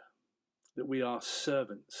God, that we are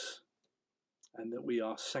servants and that we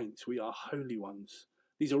are saints, we are holy ones.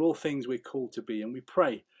 These are all things we're called to be, and we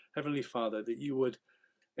pray, Heavenly Father, that you would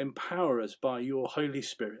empower us by your Holy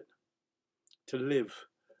Spirit to live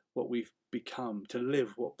what we've become, to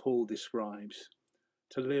live what Paul describes,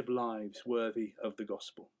 to live lives worthy of the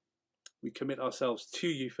gospel. We commit ourselves to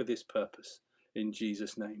you for this purpose, in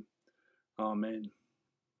Jesus' name. Amen.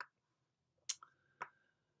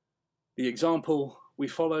 The example we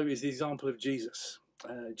follow is the example of Jesus.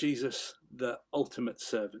 Jesus, the ultimate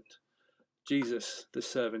servant. Jesus, the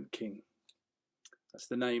servant king. That's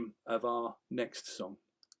the name of our next song.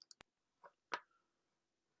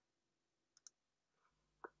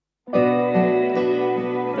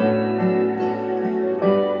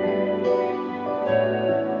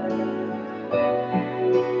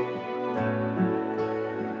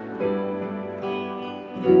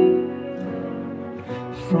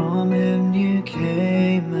 From him you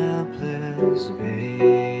came, helpless babe,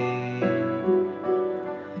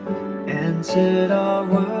 entered our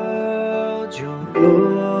world, your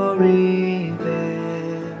glory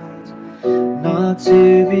veiled, not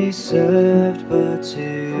to be served but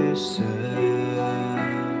to serve,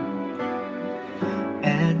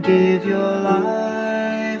 and give your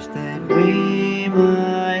life that we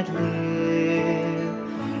might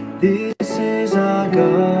live. This is our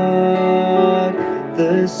God,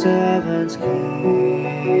 the servant's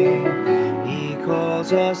king. He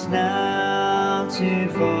calls us now to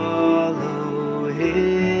follow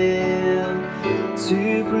him,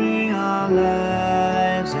 to bring our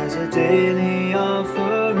lives as a daily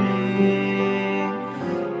offering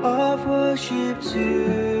of worship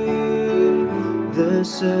to the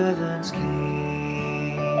servant's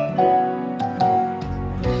king.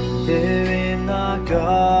 There in the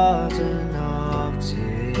garden of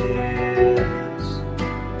tears,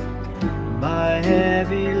 my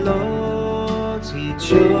heavy loads he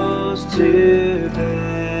chose to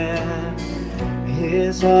bear.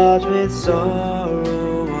 His heart with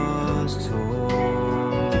sorrow was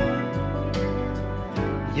torn,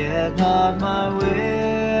 yet not my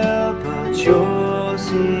will but yours,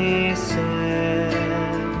 he said.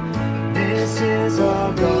 This is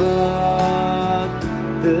our God,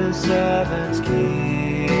 the servant's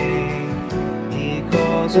king. He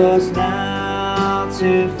calls us now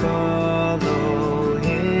to follow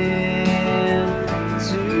him,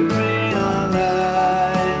 to bring our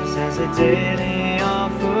lives as a daily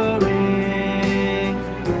offering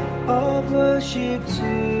of worship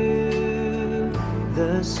to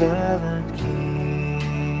the servant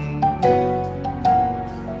King.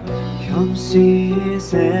 Come see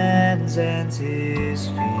his hands and his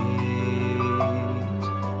feet,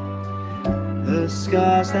 the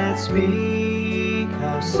scars that speak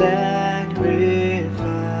of sacrifice,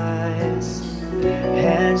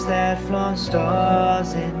 hands that flung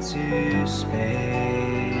stars into space,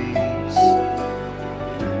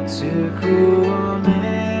 to cruel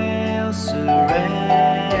nails surrender.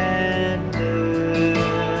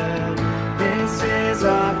 This is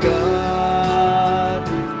our God,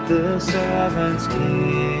 the servant's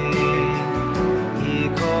King. He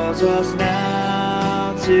calls us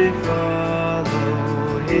now to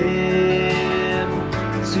follow him,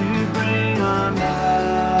 to bring our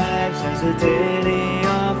lives as a daily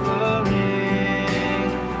offering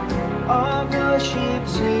of worship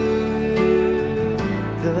to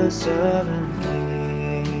the servant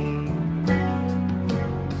King.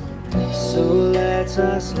 So let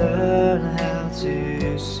us learn how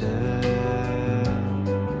to serve,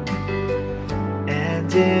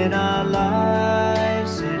 and in our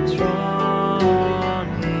lives enthrone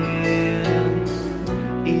him,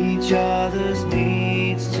 each other's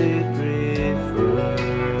needs to prefer,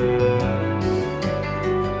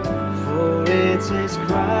 for it is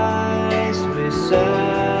Christ we're serving.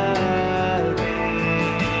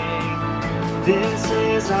 This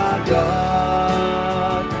is our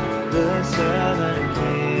God, the servant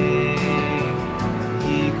King.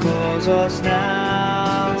 He calls us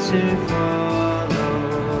now to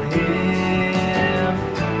follow him,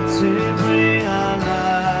 to bring our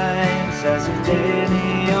lives as a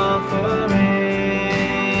daily offering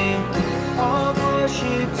of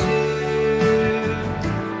worship to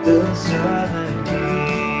the servant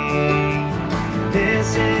King. This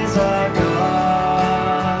is our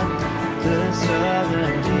God, the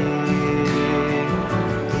servant King.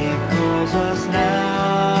 He calls us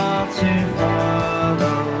now to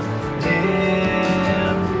follow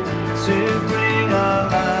him, to bring our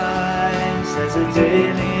lives as a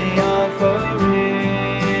daily offering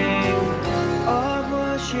of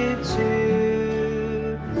worship to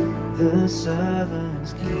the servant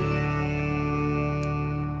King.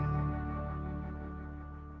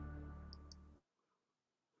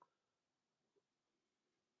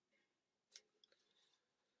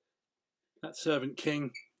 That servant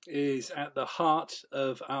King is at the heart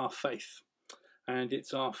of our faith, and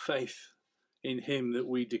it's our faith in him that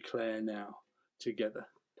we declare now together.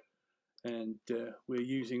 And we're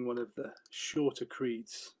using one of the shorter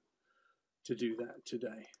creeds to do that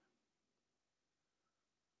today.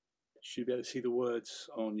 You should be able to see the words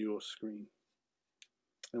on your screen.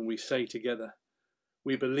 And we say together,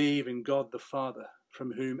 we believe in God the Father,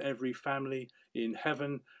 from whom every family in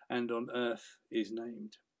heaven and on earth is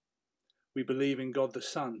named. We believe in God the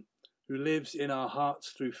Son, who lives in our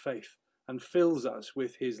hearts through faith and fills us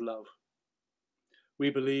with his love. We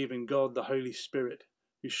believe in God the Holy Spirit,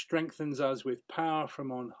 who strengthens us with power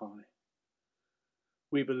from on high.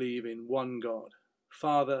 We believe in one God,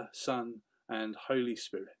 Father, Son, and Holy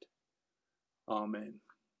Spirit. Amen.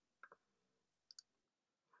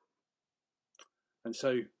 And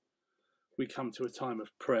so we come to a time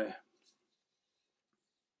of prayer.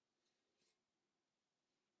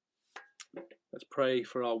 Let's pray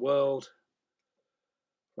for our world,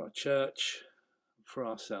 for our church, for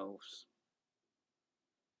ourselves.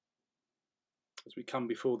 As we come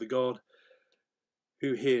before the God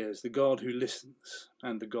who hears, the God who listens,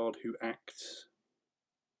 and the God who acts.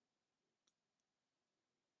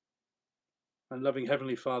 And loving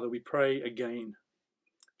Heavenly Father, we pray again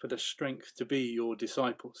for the strength to be your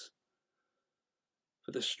disciples,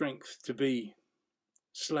 for the strength to be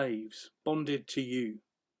slaves, bonded to you,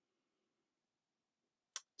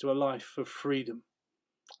 to a life of freedom,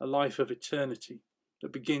 a life of eternity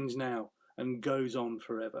that begins now and goes on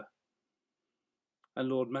forever. And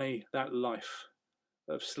Lord, may that life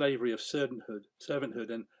of slavery, of servanthood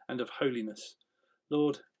and of holiness,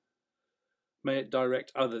 Lord, may it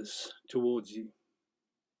direct others towards you,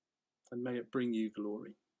 and may it bring you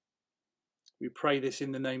glory. We pray this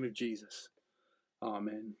in the name of Jesus.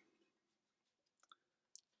 Amen.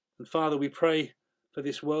 And Father, we pray for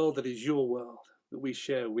this world that is your world, that we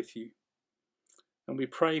share with you. And we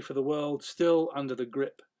pray for the world still under the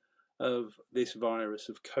grip of this virus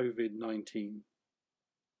of COVID-19.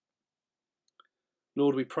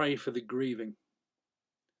 Lord, we pray for the grieving,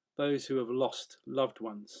 those who have lost loved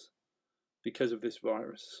ones because of this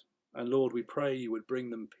virus. And Lord, we pray you would bring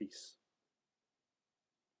them peace.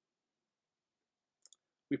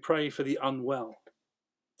 We pray for the unwell,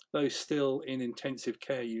 those still in intensive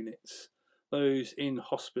care units, those in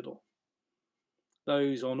hospital,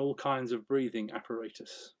 those on all kinds of breathing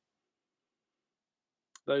apparatus,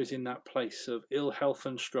 those in that place of ill health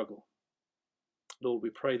and struggle. Lord,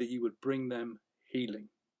 we pray that you would bring them healing.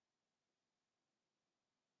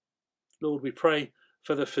 Lord, we pray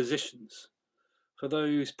for the physicians, for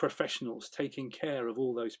those professionals taking care of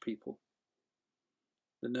all those people,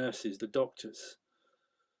 the nurses, the doctors,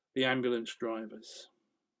 the ambulance drivers,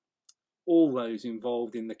 all those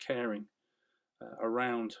involved in the caring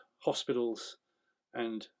around hospitals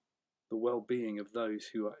and the well-being of those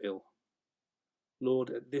who are ill. Lord,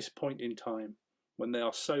 at this point in time, when they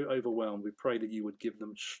are so overwhelmed, we pray that you would give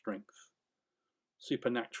them strength,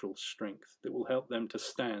 supernatural strength that will help them to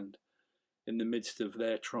stand in the midst of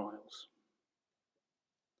their trials.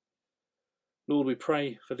 Lord, we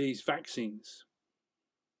pray for these vaccines.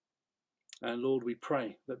 And Lord, we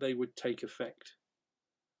pray that they would take effect.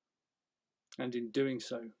 And in doing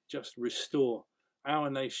so, just restore our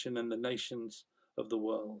nation and the nations of the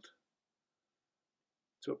world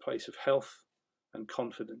to a place of health and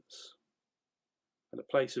confidence, and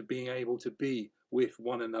a place of being able to be with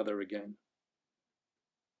one another again.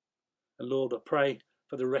 And Lord, I pray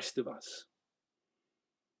for the rest of us,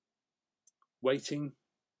 waiting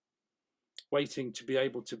to be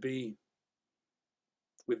able to be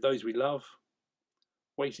with those we love,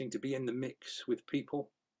 waiting to be in the mix with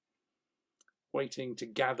people, waiting to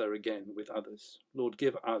gather again with others. Lord,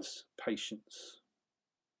 give us patience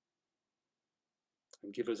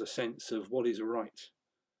and give us a sense of what is right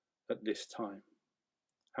at this time,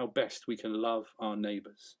 how best we can love our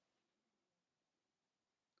neighbours.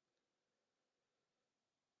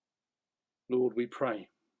 Lord, we pray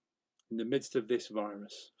in the midst of this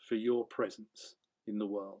virus for your presence in the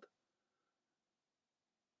world.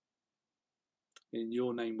 In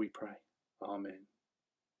your name we pray. Amen.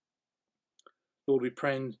 Lord,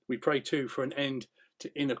 we pray too for an end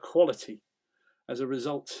to inequality as a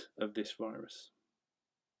result of this virus.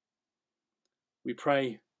 We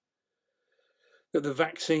pray that the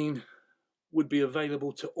vaccine would be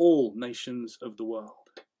available to all nations of the world,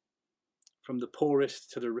 from the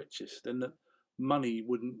poorest to the richest, and that money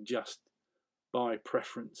wouldn't just buy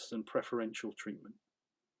preference and preferential treatment.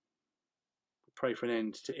 We pray for an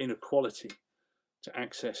end to inequality, to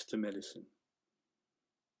access to medicine.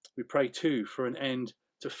 We pray too for an end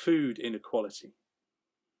to food inequality.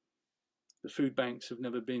 The food banks have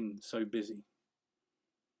never been so busy.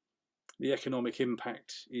 The economic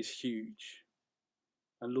impact is huge.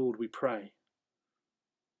 And Lord, we pray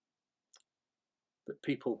that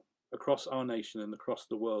people across our nation and across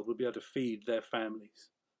the world will be able to feed their families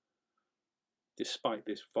despite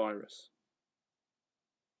this virus.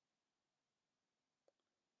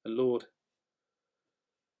 And Lord,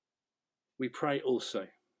 we pray also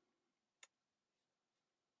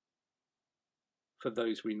for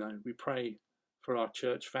those we know. We pray for our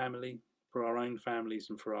church family, for our own families,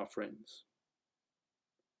 and for our friends.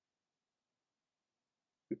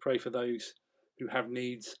 We pray for those who have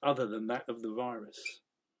needs other than that of the virus.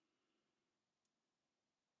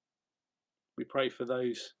 We pray for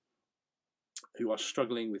those who are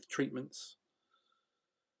struggling with treatments,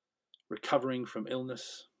 recovering from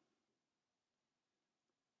illness,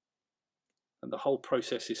 and the whole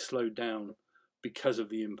process is slowed down because of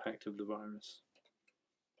the impact of the virus.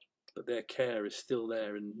 But their care is still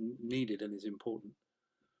there and needed and is important.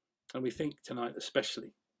 And we think tonight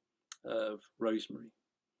especially of Rosemary.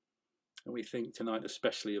 And we think tonight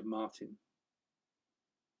especially of Martin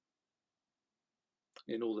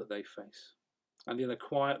in all that they face. And in a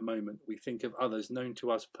quiet moment, we think of others known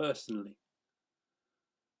to us personally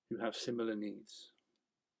who have similar needs.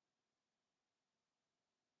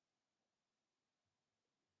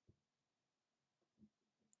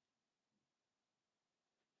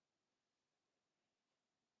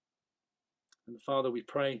 And Father, we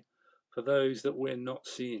pray for those that we're not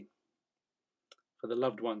seeing, for the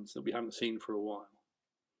loved ones that we haven't seen for a while.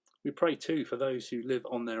 We pray too for those who live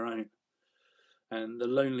on their own and the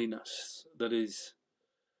loneliness that is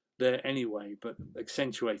there anyway, but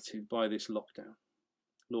accentuated by this lockdown.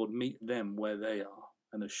 Lord, meet them where they are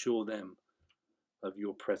and assure them of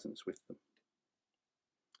your presence with them.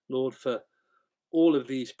 Lord, for all of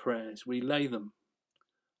these prayers, we lay them,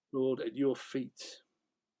 Lord, at your feet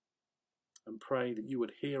and pray that you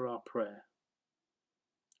would hear our prayer,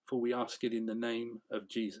 for we ask it in the name of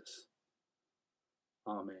Jesus.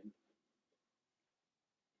 Amen.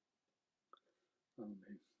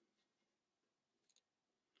 Amen.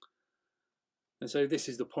 And so this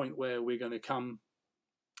is the point where we're going to come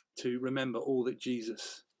to remember all that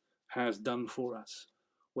Jesus has done for us,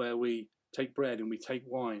 where we take bread and we take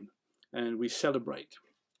wine and we celebrate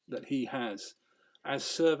that he has, as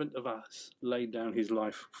servant of us, laid down his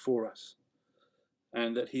life for us,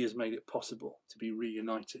 and that he has made it possible to be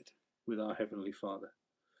reunited with our Heavenly Father.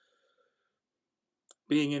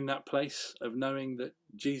 Being in that place of knowing that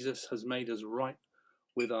Jesus has made us right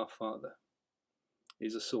with our Father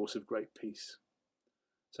is a source of great peace.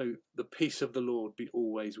 So the peace of the Lord be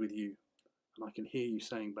always with you. And I can hear you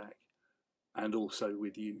saying back, and also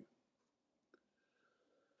with you.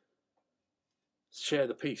 Share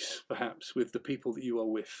the peace, perhaps, with the people that you are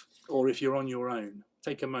with. Or if you're on your own,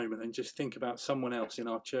 take a moment and just think about someone else in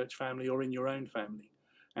our church family or in your own family.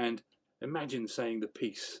 And imagine saying the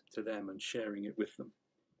peace to them and sharing it with them.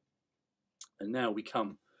 And now we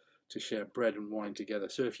come to share bread and wine together.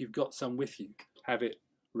 So if you've got some with you, have it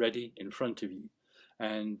ready in front of you.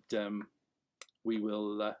 And we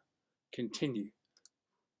will continue.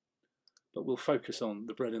 But we'll focus on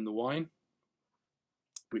the bread and the wine,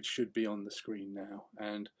 which should be on the screen now.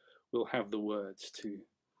 And we'll have the words too.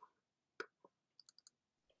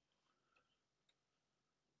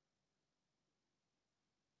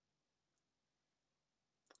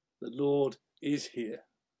 The Lord is here.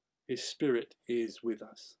 His Spirit is with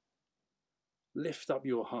us. Lift up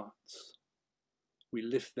your hearts. We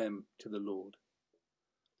lift them to the Lord.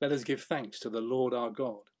 Let us give thanks to the Lord our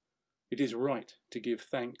God. It is right to give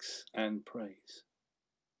thanks and praise.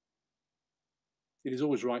 It is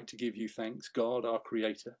always right to give you thanks, God, our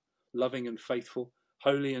Creator, loving and faithful,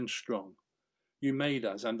 holy and strong. You made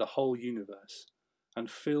us and the whole universe and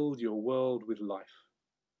filled your world with life.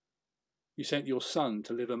 You sent your Son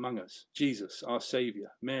to live among us, Jesus, our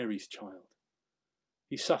Saviour, Mary's child.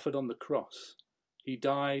 He suffered on the cross. He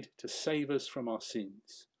died to save us from our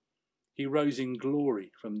sins. He rose in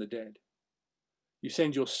glory from the dead. You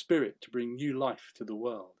send your Spirit to bring new life to the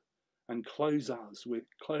world and clothe us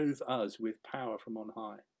with power from on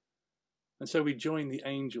high. And so we join the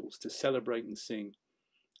angels to celebrate and sing,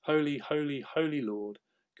 Holy, holy, holy Lord,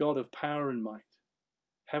 God of power and might.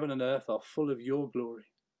 Heaven and earth are full of your glory.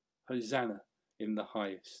 Hosanna in the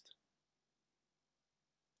highest.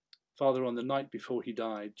 Father, on the night before he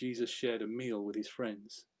died, Jesus shared a meal with his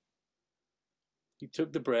friends. He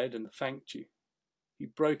took the bread and thanked you. He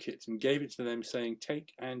broke it and gave it to them, saying,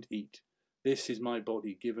 Take and eat. This is my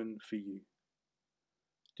body given for you.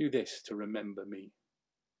 Do this to remember me.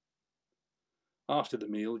 After the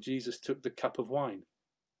meal, Jesus took the cup of wine.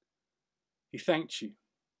 He thanked you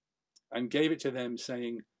and gave it to them,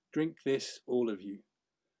 saying, Drink this, all of you.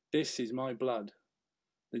 This is my blood,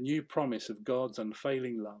 the new promise of God's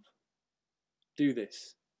unfailing love. Do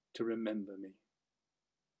this to remember me.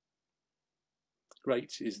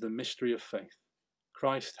 Great is the mystery of faith.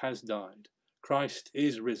 Christ has died. Christ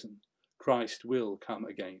is risen. Christ will come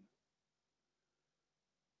again.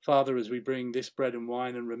 Father, as we bring this bread and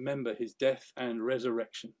wine and remember his death and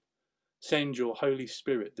resurrection, send your Holy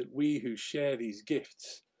Spirit that we who share these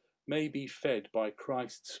gifts may be fed by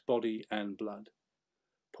Christ's body and blood.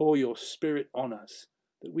 Pour your Spirit on us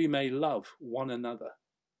that we may love one another,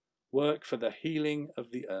 work for the healing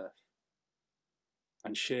of the earth,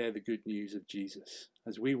 and share the good news of Jesus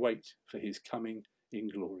as we wait for his coming in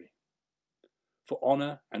glory. For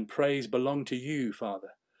honour and praise belong to you,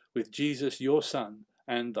 Father, with Jesus your Son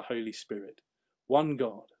and the Holy Spirit, one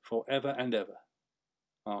God, for ever and ever.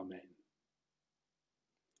 Amen.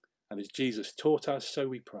 And as Jesus taught us, so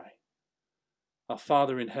we pray. Our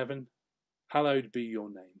Father in heaven, hallowed be your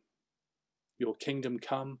name. Your kingdom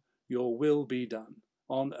come, your will be done,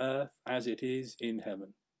 on earth as it is in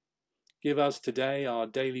heaven. Give us today our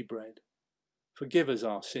daily bread. Forgive us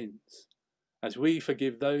our sins, as we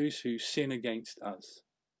forgive those who sin against us.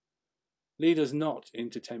 Lead us not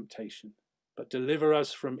into temptation, but deliver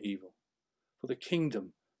us from evil. For the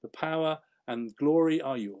kingdom, the power, and glory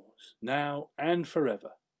are yours, now and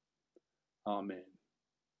forever. Amen.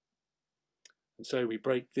 And so we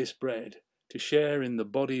break this bread to share in the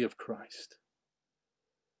body of Christ.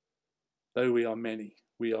 Though we are many,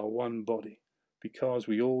 we are one body, because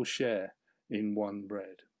we all share in one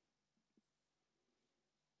bread.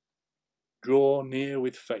 Draw near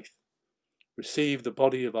with faith. Receive the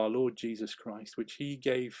body of our Lord Jesus Christ, which he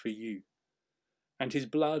gave for you, and his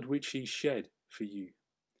blood which he shed for you.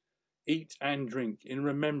 Eat and drink in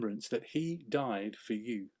remembrance that he died for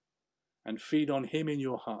you, and feed on him in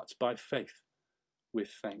your hearts by faith with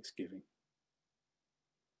thanksgiving.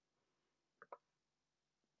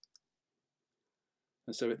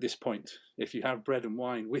 And so at this point, if you have bread and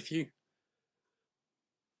wine with you,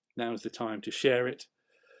 now's the time to share it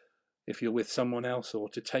if you're with someone else, or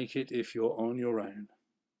to take it if you're on your own.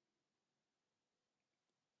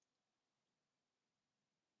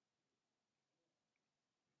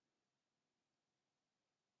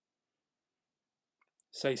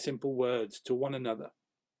 Say simple words to one another: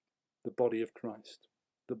 the body of Christ,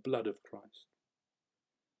 the blood of Christ.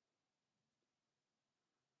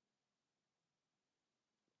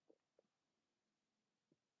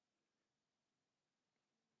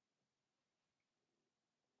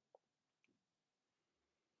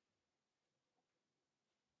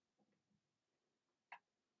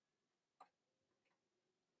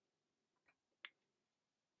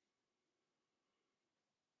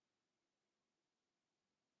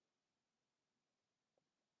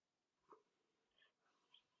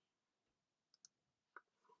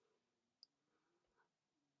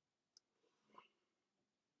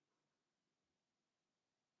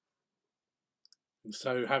 And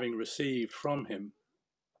so, having received from him,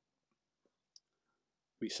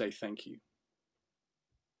 we say thank you.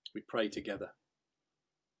 We pray together.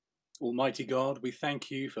 Almighty God, we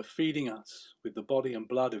thank you for feeding us with the body and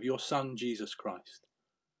blood of your Son, Jesus Christ.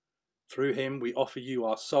 Through him we offer you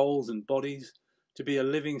our souls and bodies to be a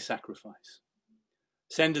living sacrifice.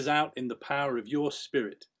 Send us out in the power of your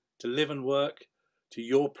Spirit to live and work to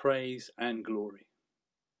your praise and glory.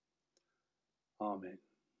 Amen.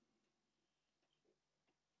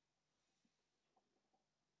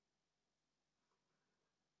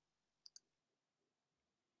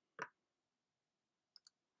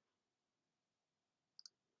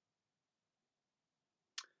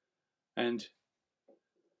 And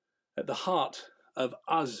at the heart of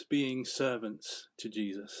us being servants to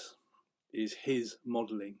Jesus is his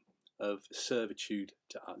modelling of servitude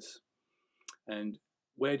to us. And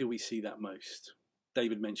where do we see that most?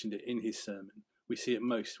 David mentioned it in his sermon. We see it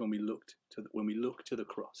most when we look to the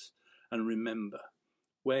cross and remember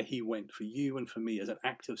where he went for you and for me as an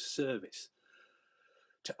act of service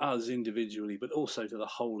to us individually, but also to the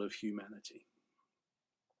whole of humanity.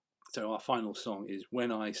 So our final song is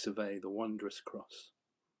When I Survey the Wondrous Cross.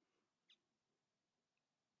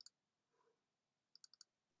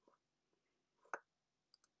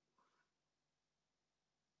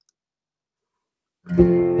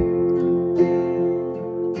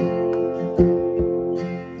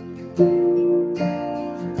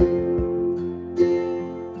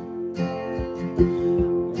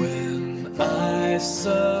 When I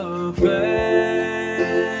survey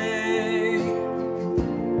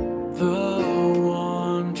the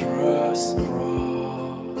wondrous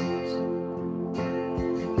cross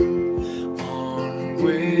on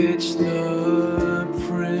which the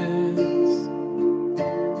Prince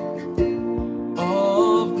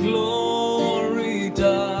of Glory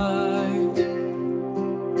died,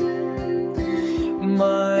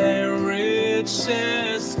 my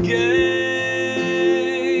richest gain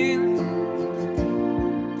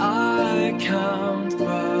I count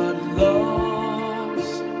but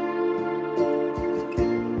loss,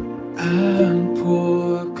 and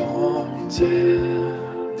pour content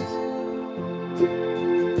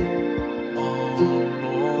on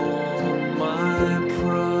all my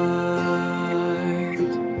pride.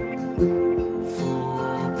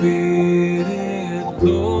 Forbid it,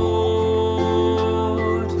 Lord,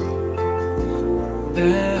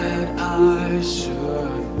 that I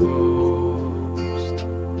should boast,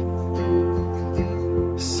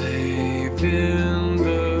 save in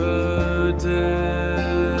the death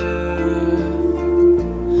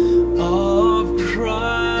of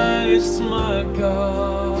Christ my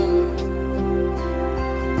God.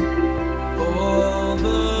 All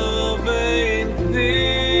the vain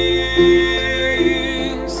things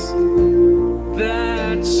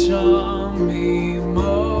that charm me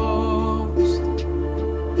most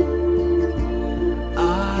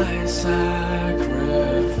I sacrifice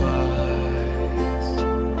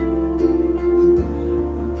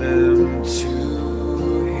them to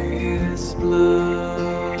his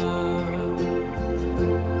blood.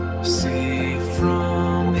 See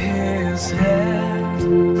from his head,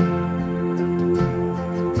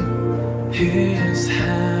 his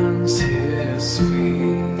hands, his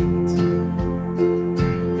feet,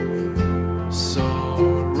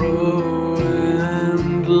 sorrow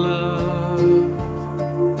and love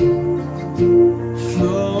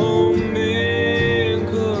flow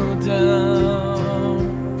mingled down.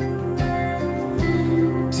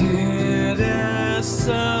 Did as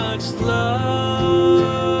such love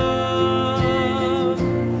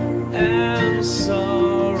and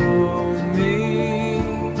sorrow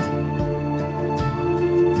meet,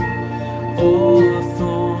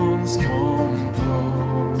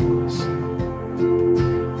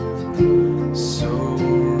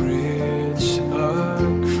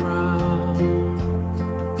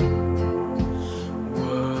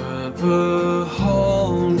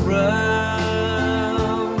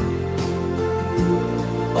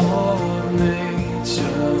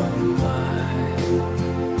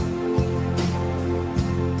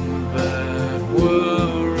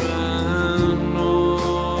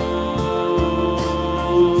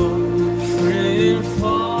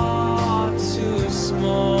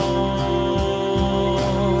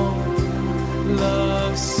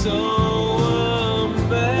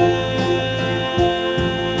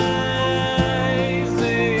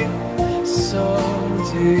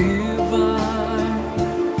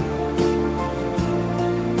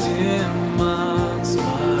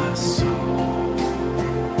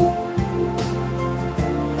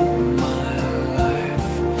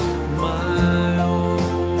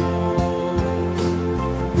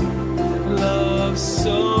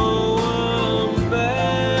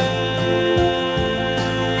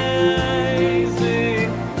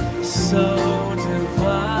 so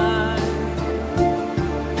divine,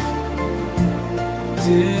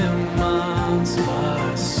 demands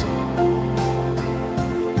my soul,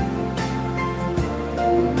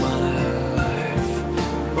 my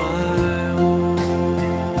life, my own.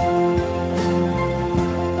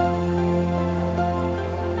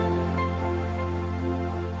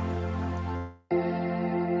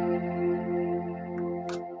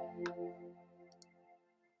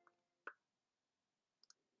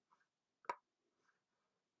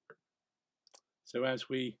 So as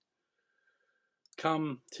we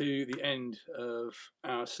come to the end of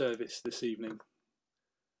our service this evening,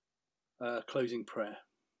 closing prayer.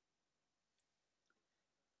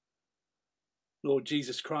 Lord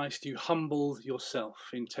Jesus Christ, you humbled yourself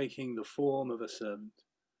in taking the form of a servant,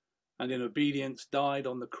 and in obedience died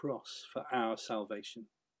on the cross for our salvation.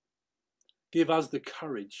 Give us the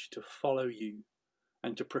courage to follow you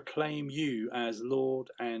and to proclaim you as Lord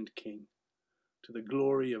and King, to the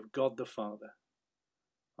glory of God the Father.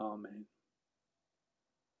 Amen.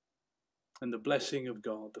 And the blessing of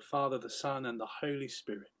God, the Father, the Son, and the Holy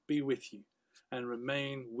Spirit be with you and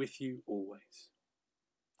remain with you always.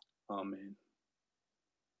 Amen.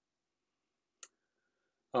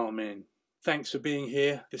 Amen. Thanks for being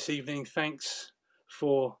here this evening. Thanks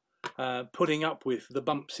for putting up with the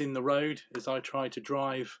bumps in the road as I try to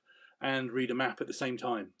drive and read a map at the same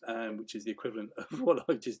time, which is the equivalent of what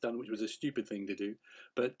I've just done, which was a stupid thing to do.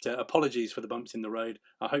 But apologies for the bumps in the road.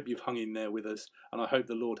 I hope you've hung in there with us, and I hope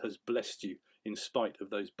the Lord has blessed you in spite of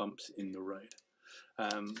those bumps in the road.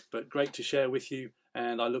 But great to share with you,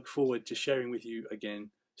 and I look forward to sharing with you again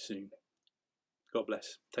soon. God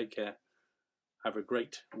bless. Take care. Have a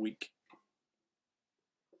great week.